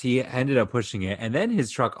gas. He ended up pushing it, and then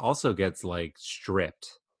his truck also gets like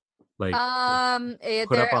stripped, like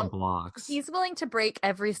put up on blocks. He's willing to break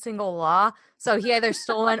every single law, so he either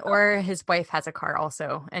stolen or his wife has a car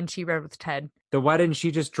also, and she rode with Ted. Then why didn't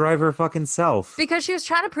she just drive her fucking self? Because she was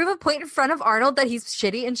trying to prove a point in front of Arnold that he's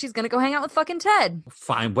shitty, and she's gonna go hang out with fucking Ted.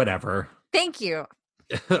 Fine, whatever. Thank you.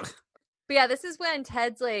 But yeah, this is when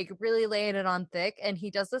Ted's like really laying it on thick, and he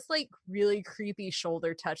does this like really creepy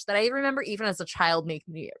shoulder touch that I remember even as a child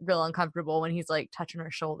making me real uncomfortable when he's like touching her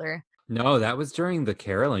shoulder. No, that was during the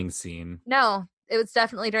caroling scene. No, it was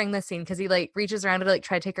definitely during this scene because he like reaches around to like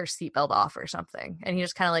try to take her seatbelt off or something, and he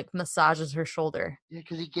just kind of like massages her shoulder. Yeah,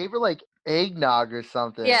 because he gave her like eggnog or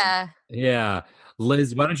something. Yeah. Yeah.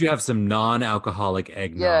 Liz, why don't you have some non-alcoholic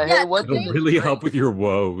eggnog? Yeah, Yeah, hey, what It'll really help with your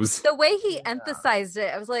woes. The way he emphasized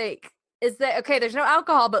it, I was like, is that okay? There's no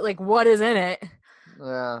alcohol, but like, what is in it?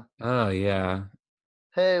 Yeah. Oh, yeah.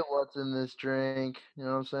 Hey, what's in this drink? You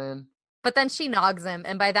know what I'm saying? But then she nogs him,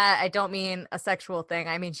 and by that I don't mean a sexual thing.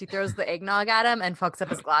 I mean she throws the eggnog at him and fucks up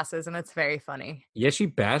his glasses, and it's very funny. Yeah, she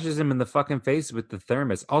bashes him in the fucking face with the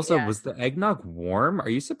thermos. Also, Yeah. was the eggnog warm? Are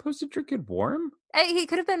you supposed to drink it warm? He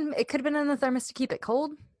could have been. It could have been in the thermos to keep it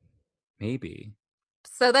cold. Maybe.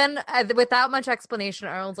 So then, without much explanation,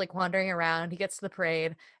 Arnold's like wandering around. He gets to the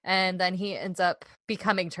parade, and then he ends up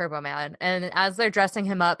becoming Turbo Man. And as they're dressing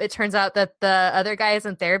him up, it turns out that the other guy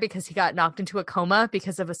isn't there because he got knocked into a coma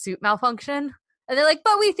because of a suit malfunction. And they're like,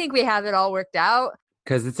 but we think we have it all worked out.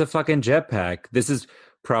 Because it's a fucking jetpack. This is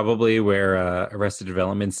probably where Arrested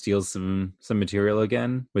Development steals some material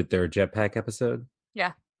again with their jetpack episode.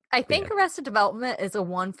 Yeah. I think Arrested Development is a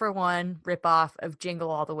 1-for-1 ripoff of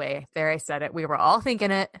Jingle All the Way. There, I said it. We were all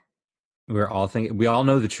thinking it. We're all thinking. We all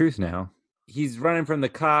know the truth now. He's running from the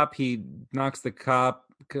cop. He knocks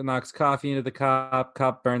coffee into the cop.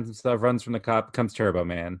 Cop burns himself, runs from the cop, becomes Turbo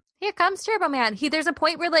Man. Here comes Turbo Man. There's a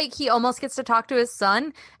point where like he almost gets to talk to his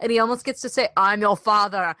son, and he almost gets to say, "I'm your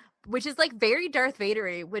father," which is like very Darth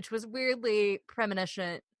Vader-y, which was weirdly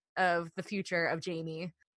premonition of the future of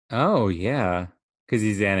Jamie. Oh yeah, because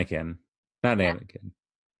he's Anakin, not Yeah. Anakin.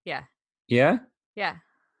 Yeah. Yeah. Yeah.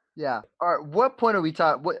 Yeah. All right. What point are we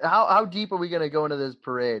talking? How deep are we gonna go into this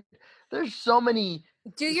parade? There's so many.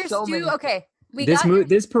 Okay.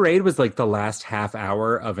 This parade was like the last half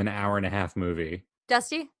hour of an hour and a half movie.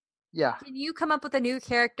 Dusty, Yeah. can you come up with a new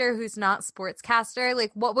character who's not sportscaster?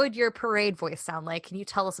 Like, what would your parade voice sound like? Can you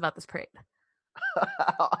tell us about this parade?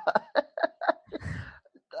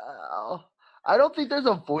 I don't think there's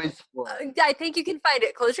a voice for it. I think you can find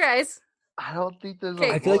it. Close your eyes. I don't think there's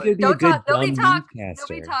Okay. a I feel like voice. it'd be a Don't good talk. Nobody dumb talk.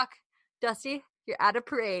 newscaster. Nobody talk. Dusty, you're at a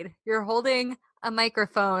parade. You're holding a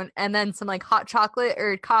microphone and then some like hot chocolate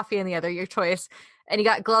or coffee in the other, your choice. And you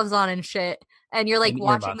got gloves on and shit. And you're like And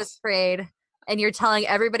watching this earmuffs. parade and you're telling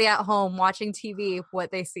everybody at home watching TV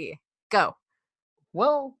what they see. Go.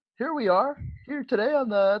 Well, here we are here today on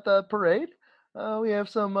the parade. We have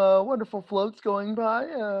some wonderful floats going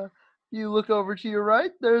by. You look over to your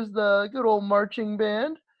right. There's the good old marching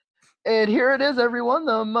band. And here it is, everyone,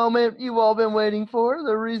 the moment you've all been waiting for,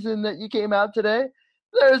 the reason that you came out today.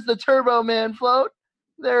 There's the Turbo Man float.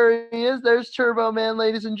 There he is. There's Turbo Man,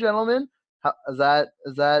 ladies and gentlemen.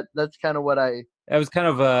 That's kind of what I... That was kind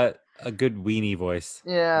of a good weenie voice.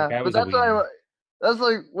 Yeah, Like, I but was a weenie. that's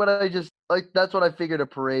like what I just... Like, that's what I figured a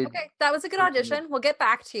parade... Okay, that was a good audition. We'll get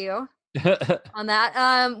back to you Oh, on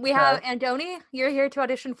that. We have Andoni. You're here to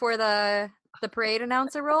audition for the parade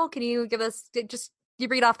announcer role. Can you give us you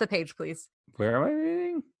read off the page, please? Where am I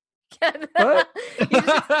reading? What?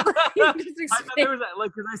 I thought there was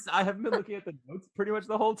like because I haven't been looking at the notes pretty much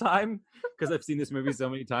the whole time because I've seen this movie so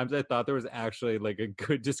many times. I thought there was actually like a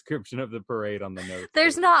good description of the parade on the notes.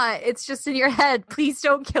 There's not. It's just in your head. Please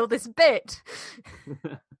don't kill this bit.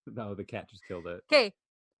 No, the cat just killed it. Okay.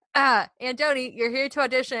 Andoni, you're here to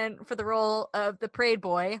audition for the role of the parade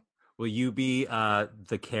boy. Will you be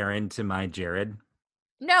the Karen to my Jared?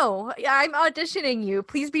 No, I'm auditioning you.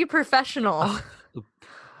 Please be professional.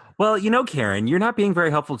 Well, Karen, you're not being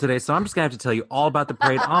very helpful today, so I'm just going to have to tell you all about the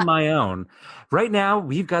parade on my own. Right now,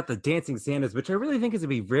 we've got the Dancing Santas, which I really think is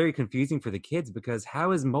going to be very confusing for the kids because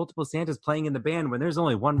how is multiple Santas playing in the band when there's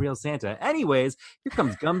only one real Santa? Anyways, here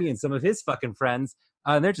comes Gumby and some of his fucking friends.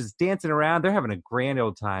 And they're just dancing around. They're having a grand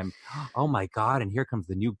old time. Oh, my God. And here comes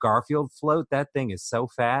the new Garfield float. That thing is so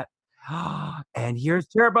fat. And here's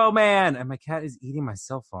Turbo Man. And my cat is eating my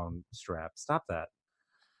cell phone strap. Stop that.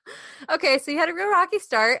 Okay, so you had a real rocky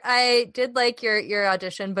start. I did like your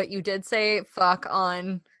audition, but you did say fuck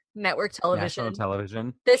on network television. National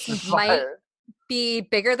television. This might Fire. be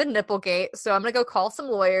bigger than Nipplegate, so I'm gonna go call some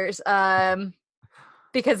lawyers.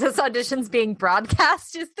 Because this audition's being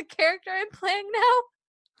broadcast is the character I'm playing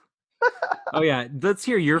now. Oh, yeah. Let's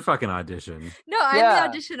hear your fucking audition. No, I'm Yeah.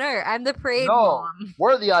 the auditioner. I'm the parade No, mom.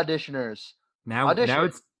 we're the auditioners. Now Audition.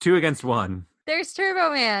 it's 2 against 1. There's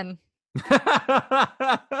Turbo Man.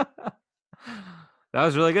 That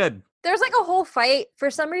was really good. There's like a whole fight. For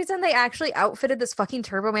some reason, they actually outfitted this fucking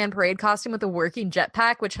Turbo Man parade costume with a working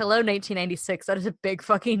jetpack, which, hello, 1996. That is a big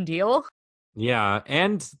fucking deal. Yeah,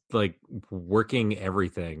 and like working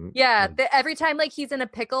everything. Yeah, Like, every time like he's in a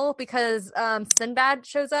pickle because Sinbad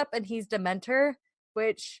shows up and he's Dementor,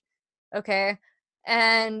 which, okay.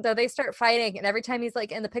 And they start fighting, and every time he's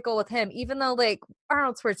like in the pickle with him, even though like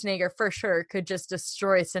Arnold Schwarzenegger for sure could just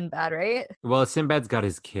destroy Sinbad, right? well, Sinbad's got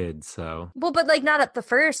his kids, so Well, but like not at the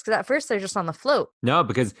first, because at first they're just on the float. no,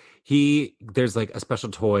 because there's like a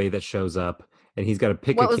special toy that shows up, and he's got to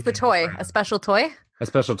pick. What a was kid the out of toy? crowd. A special toy? A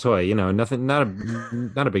special toy, nothing, not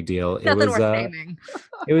a big deal. Nothing worth naming.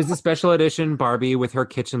 It was the special edition Barbie with her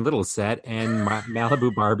Kitchen Little set and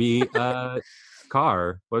Malibu Barbie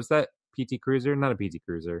car. What was that? PT Cruiser? Not a PT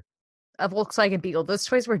Cruiser. A Volkswagen Beetle. Those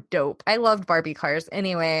toys were dope. I loved Barbie cars.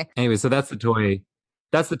 Anyway, so that's the toy.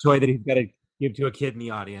 That's the toy that he's got to give to a kid in the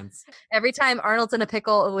audience. Every time Arnold's in a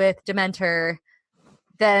pickle with Dementor,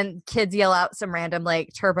 then kids yell out some random like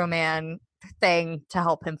Turbo Man thing to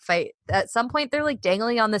help him fight. At some point, they're like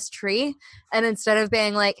dangling on this tree, and instead of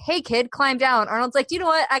being like, "Hey kid, climb down," Arnold's like, "Do you know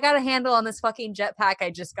what? I got a handle on this fucking jetpack I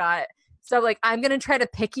just got. So like, I'm gonna try to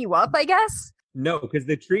pick you up, I guess." No, because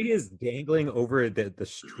the tree is dangling over the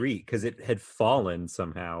street because it had fallen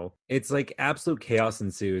somehow. It's like absolute chaos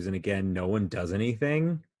ensues, and again, no one does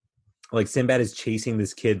anything. Like Sinbad is chasing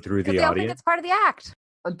this kid through the they don't think audience. it's part of the act.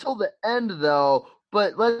 Until the end, though.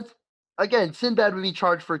 But again, Sinbad would be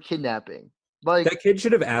charged for kidnapping. Like that kid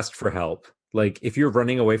should have asked for help. Like if you're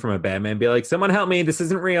running away from a bad man, be like, "Someone help me! This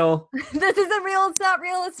isn't real. This isn't real. It's not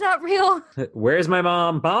real. It's not real." Where's my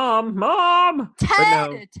mom? Mom!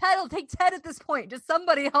 Ted! No. Ted will take Ted at this point. Just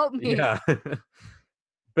somebody help me. Yeah.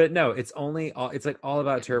 But no, it's like all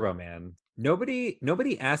about Turbo Man. Nobody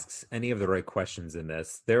asks any of the right questions in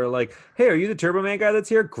this. They're like, "Hey, are you the Turbo Man guy that's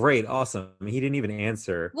here? Great, awesome." He didn't even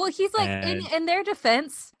answer. Well, he's like, in their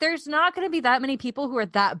defense, there's not going to be that many people who are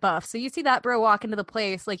that buff. So you see that bro walk into the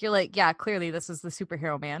place, like you're like, yeah, clearly this is the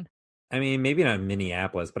superhero man. I mean, maybe not in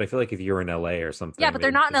Minneapolis, but I feel like if you were in LA or something. Yeah, but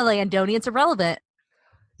they're not in LA, and Donnie, it's irrelevant.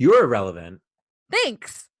 You're irrelevant.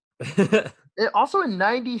 Thanks. Also in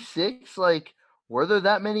 '96, like, were there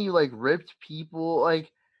that many like ripped people?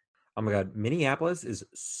 Like, oh my god, Minneapolis is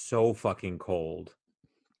so fucking cold.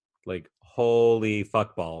 Like, holy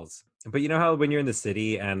fuck balls. But you know how when you're in the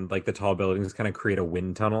city and like the tall buildings kind of create a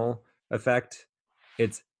wind tunnel effect?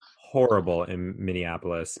 It's horrible in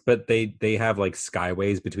Minneapolis, but they have like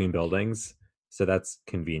skyways between buildings, so that's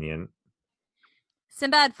convenient.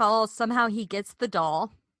 Sinbad falls. Somehow he gets the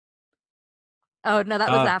doll. Oh no, that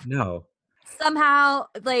was after. No. Somehow,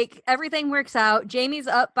 like, everything works out. Jamie's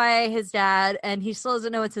up by his dad, and he still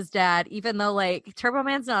doesn't know it's his dad, even though, like, Turbo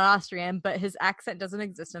Man's not Austrian, but his accent doesn't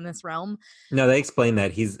exist in this realm. No, they explain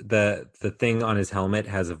that he's the thing on his helmet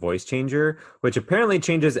has a voice changer, which apparently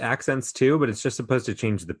changes accents too, but it's just supposed to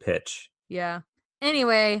change the pitch. Yeah.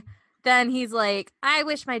 Anyway, then he's like, "I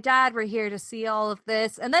wish my dad were here to see all of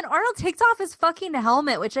this." And then Arnold takes off his fucking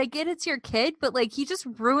helmet, which I get it's your kid, but like he just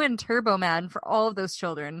ruined Turbo Man for all of those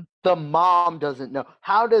children. The mom doesn't know.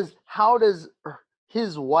 How does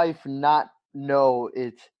his wife not know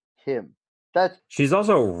it's him? She's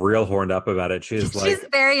also real horned up about it. She's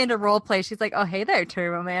very into role play. She's like, "Oh, hey there,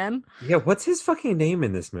 Turbo Man." Yeah, what's his fucking name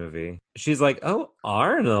in this movie? She's like, "Oh,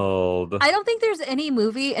 Arnold." I don't think there's any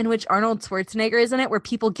movie in which Arnold Schwarzenegger is in it where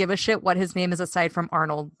people give a shit what his name is aside from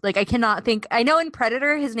Arnold. Like, I cannot think. I know in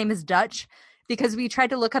Predator his name is Dutch because we tried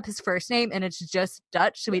to look up his first name and it's just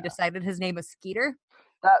Dutch, so we decided his name was Skeeter.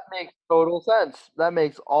 That makes total sense. That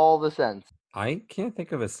makes all the sense. I can't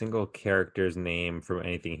think of a single character's name from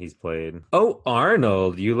anything he's played. Oh,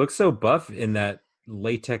 Arnold, you look so buff in that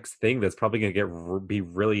latex thing that's probably going to be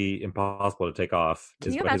really impossible to take off.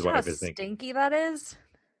 Can you imagine how stinky that is?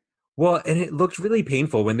 Well, and it looked really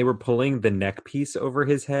painful when they were pulling the neck piece over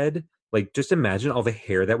his head. Like, just imagine all the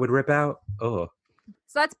hair that would rip out. Oh.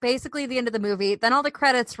 So that's basically the end of the movie. Then all the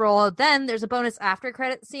credits roll. Then there's a bonus after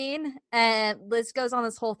credit scene. And Liz goes on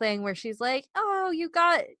this whole thing where she's like, "Oh, you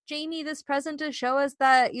got Jamie this present to show us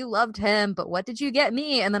that you loved him. But what did you get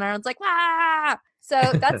me?" And then Arnold's like, "Wah!" So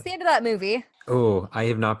that's the end of that movie. Oh, I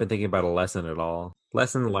have not been thinking about a lesson at all.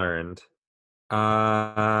 Lesson learned.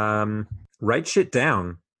 Write shit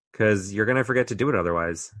down because you're going to forget to do it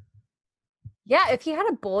otherwise. Yeah, if he had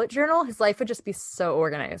a bullet journal, his life would just be so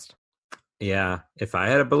organized. Yeah, if I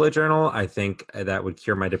had a bullet journal, I think that would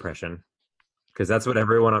cure my depression. Because that's what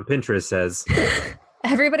everyone on Pinterest says.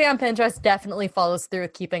 Everybody on Pinterest definitely follows through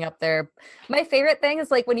with keeping up there. My favorite thing is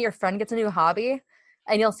like when your friend gets a new hobby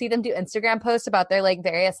and you'll see them do Instagram posts about their like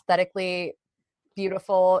very aesthetically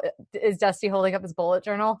beautiful. Is Dusty holding up his bullet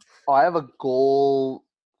journal? Oh, I have a goal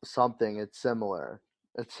something. It's similar.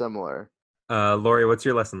 Lori, what's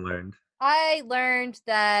your lesson learned? I learned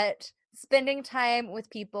that spending time with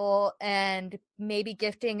people and maybe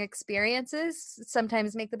gifting experiences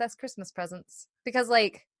sometimes make the best Christmas presents. Because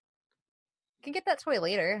like you can get that toy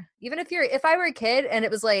later. Even if I were a kid and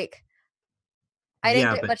it was like I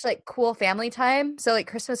didn't get much like cool family time. So like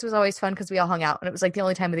Christmas was always fun because we all hung out and it was like the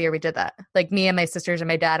only time of the year we did that. Like me and my sisters and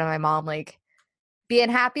my dad and my mom like being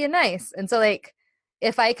happy and nice. And so like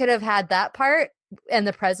if I could have had that part and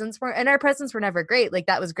our presents were never great. Like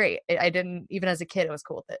that was great. I didn't, even as a kid, I was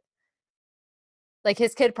cool with it. Like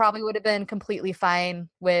his kid probably would have been completely fine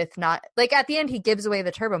with not like at the end he gives away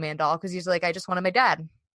the Turbo Man doll because he's like, I just wanted my dad.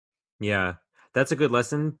 Yeah, that's a good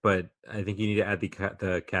lesson, but I think you need to add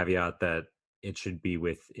the caveat that it should be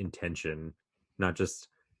with intention, not just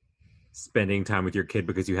spending time with your kid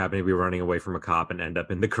because you happen to be running away from a cop and end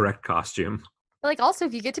up in the correct costume. But like also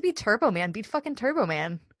if you get to be Turbo Man, be fucking Turbo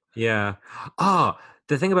Man. Yeah. Oh,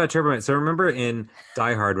 the thing about Turbo Man. So remember in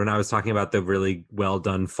Die Hard when I was talking about the really well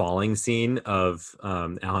done falling scene of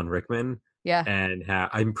Alan Rickman, Yeah. and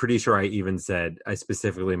I'm pretty sure I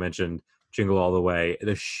specifically mentioned Jingle All the Way.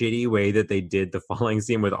 The shitty way that they did the falling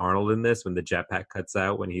scene with Arnold in this, when the jetpack cuts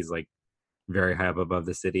out when he's like very high up above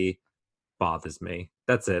the city, bothers me.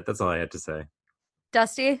 That's it. That's all I had to say.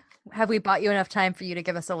 Dusty, have we bought you enough time for you to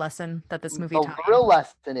give us a lesson that this movie The taught real you?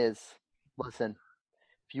 lesson is, listen,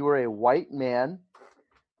 if you are a white man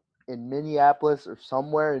in Minneapolis or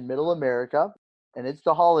somewhere in middle America and it's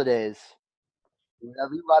the holidays, do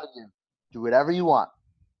whatever you gotta do. Do whatever you want.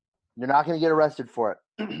 You're not going to get arrested for it.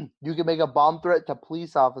 You can make a bomb threat to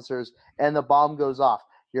police officers and the bomb goes off.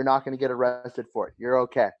 You're not going to get arrested for it. You're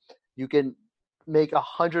okay. You can make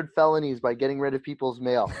 100 felonies by getting rid of people's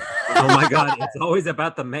mail. Oh my god, it's always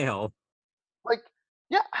about the mail. Like,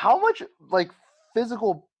 yeah, how much like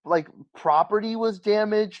physical like property was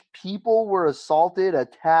damaged? People were assaulted,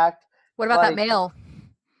 attacked. What about that Like, mail?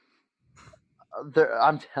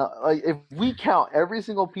 I'm telling, like, if we count every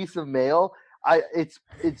single piece of mail, it's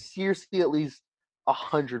seriously at least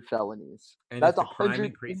 100 felonies. And That's if the crime 100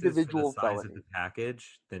 increases for the individual size of felonies. the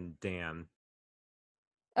package, then damn.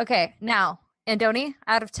 Okay, now, Andoni,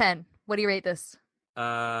 out of 10, what do you rate this?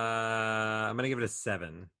 I'm gonna give it a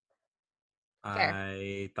 7. Fair.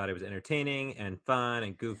 I thought it was entertaining and fun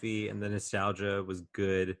and goofy, and the nostalgia was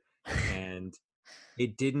good. And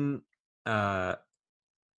it didn't. I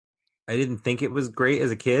didn't think it was great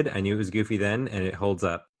as a kid. I knew it was goofy then, and it holds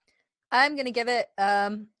up. I'm gonna give it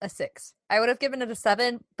a 6. I would have given it a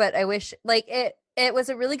 7, but I wish like it was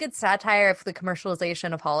a really good satire of the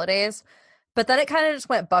commercialization of holidays, but then it kind of just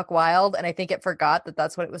went buck wild, and I think it forgot that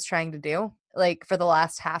that's what it was trying to do. Like for the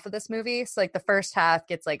last half of this movie, so like the first half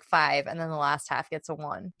gets like 5, and then the last half gets a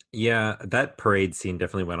 1. Yeah, that parade scene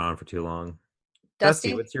definitely went on for too long.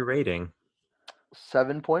 Dusty, What's your rating?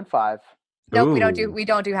 7.5. nope, Ooh. we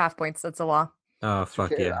don't do half points. That's a law. Oh, It's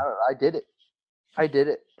fuck okay. yeah. I did it. I did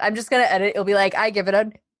it. I'm just gonna edit. It'll be like I give it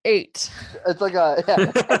an 8. It's like a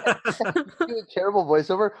do a terrible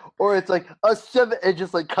voiceover, or it's like a 7. It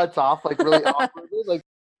just like cuts off like really awkwardly. Like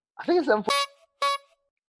I think it's 7.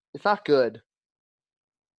 It's not good.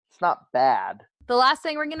 It's not bad. The last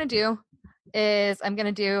thing we're gonna do is I'm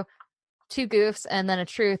gonna do 2 goofs and then a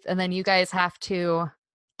truth, and then you guys have to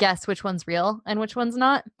guess which one's real and which one's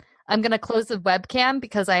not. I'm gonna close the webcam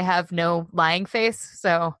because I have no lying face.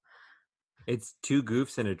 So It's 2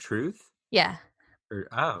 goofs and a truth? yeah.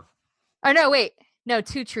 Oh No, wait. No,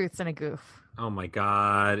 2 truths and a goof. my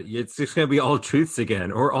god. It's just gonna be all truths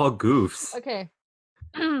again, or all goofs. Okay.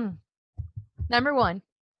 Number 1,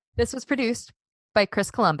 this was produced by Chris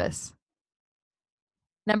Columbus.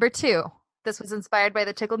 Number 2, this was inspired by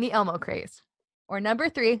the Tickle Me Elmo craze. Or number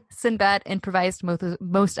 3, Sinbad improvised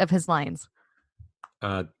most of his lines.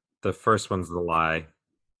 The first one's the lie.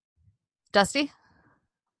 Dusty?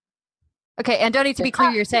 Okay, and don't need to be clear,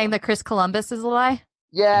 you're saying that Chris Columbus is a lie?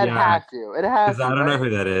 Yeah, it Yeah, has to. It has to. I don't know right? who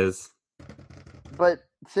that is. But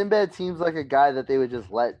Sinbad seems like a guy that they would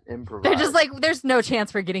just let improvise. They're just like, there's no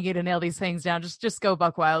chance for getting you to nail these things down. Just go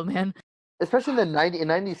buck wild, man. especially in the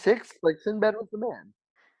 96, like Sinbad was the man.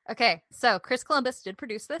 Okay, so Chris Columbus did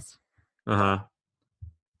produce this. Uh-huh.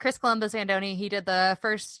 Chris Columbus, Andoni, he did the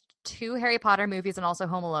first 2 Harry Potter movies and also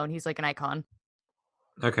Home Alone. He's like an icon.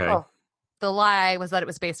 Okay. Oh. The lie was that it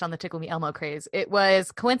was based on the Tickle Me Elmo craze. It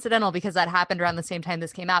was coincidental because that happened around the same time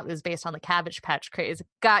this came out. It was based on the Cabbage Patch craze.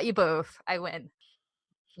 Got you both. I win.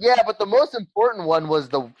 Yeah, but the most important one was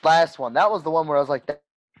the last one. That was the one where I was like,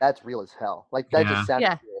 that's real as hell. Like, that Yeah. just sounded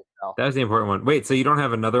Yeah. real as hell. That was the important one. Wait, so you don't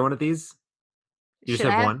have another one of these? You just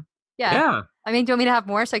Should have I? one? Yeah. Yeah. I mean, do you want me to have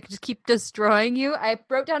more so I could just keep destroying you? I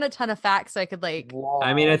wrote down a ton of facts so I could like.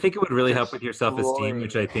 I mean, I think it would really help with your self-esteem, Destroying.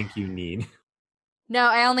 which I think you need. No,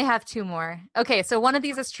 I only have 2 more. Okay, so one of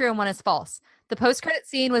these is true and one is false. The post-credit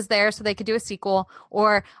scene was there so they could do a sequel,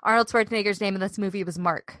 or Arnold Schwarzenegger's name in this movie was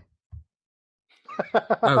Mark.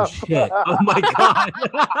 Oh, shit. Oh, my God.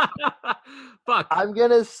 Fuck. I'm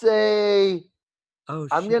gonna say Oh,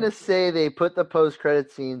 shit. I'm gonna say they put the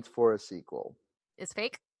post-credit scenes for a sequel. Is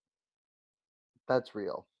fake? That's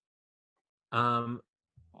real. Um,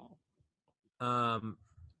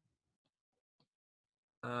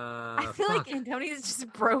 I feel like Antoni's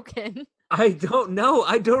just broken. I don't know.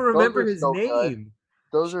 I don't remember are his so good. name.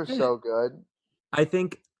 Those are Shit. so good. I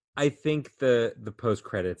think the post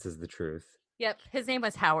credits is the truth. Yep, his name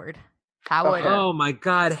was Howard. Howard. Oh my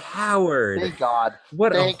God, Howard! Thank God.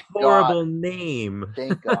 What Thank a horrible name.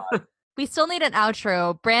 Thank God. We still need an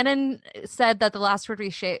outro. Brandon said that the last word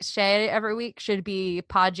we say every week should be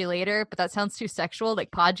podulator, but that sounds too sexual,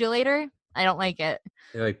 like podulator. I don't like it.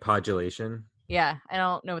 Like podulation, Yeah, I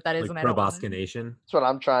don't know what that is. like and I don't want it. proboscination. That's what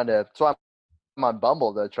I'm trying to. That's why I'm on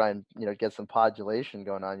Bumble to try and get some podulation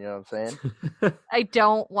going on. You know what I'm saying? I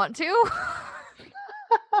don't want to.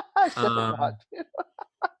 I said not to.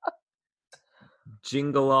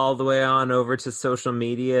 Jingle all the way on over to social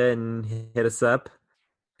media and hit us up,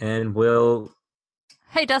 and we'll.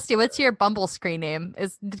 Hey Dusty, what's your Bumble screen name?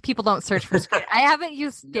 People don't search for screen. I haven't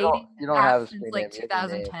used You dating don't have a apps since screen like name, you have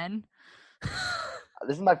a name. 2010.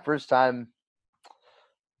 This is my first time.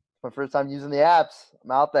 My first time using the apps.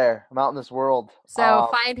 I'm out there. I'm out in this world. So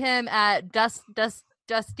find him at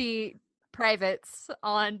Dusty Privates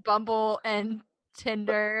on Bumble and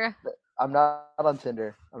Tinder. I'm not on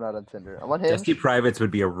Tinder. I'm on Hinge. Dusty Privates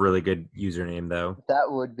would be a really good username, though.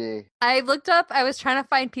 That would be. I looked up. I was trying to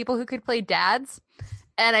find people who could play dads,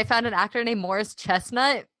 and I found an actor named Morris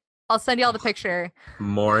Chestnut. I'll send you all the picture.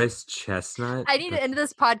 Morris Chestnut. I need to end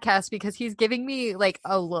this podcast because he's giving me like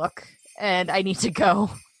a look, and I need to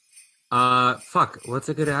go. Fuck. What's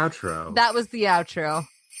a good outro? That was the outro.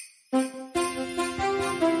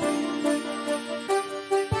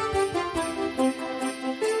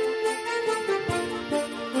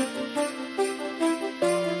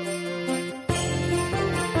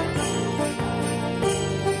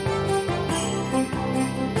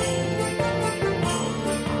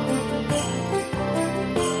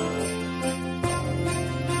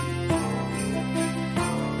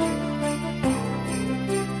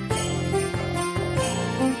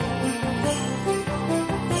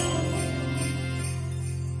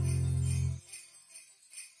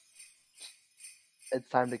 It's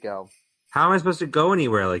time to go. How am I supposed to go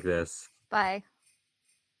anywhere like this? Bye.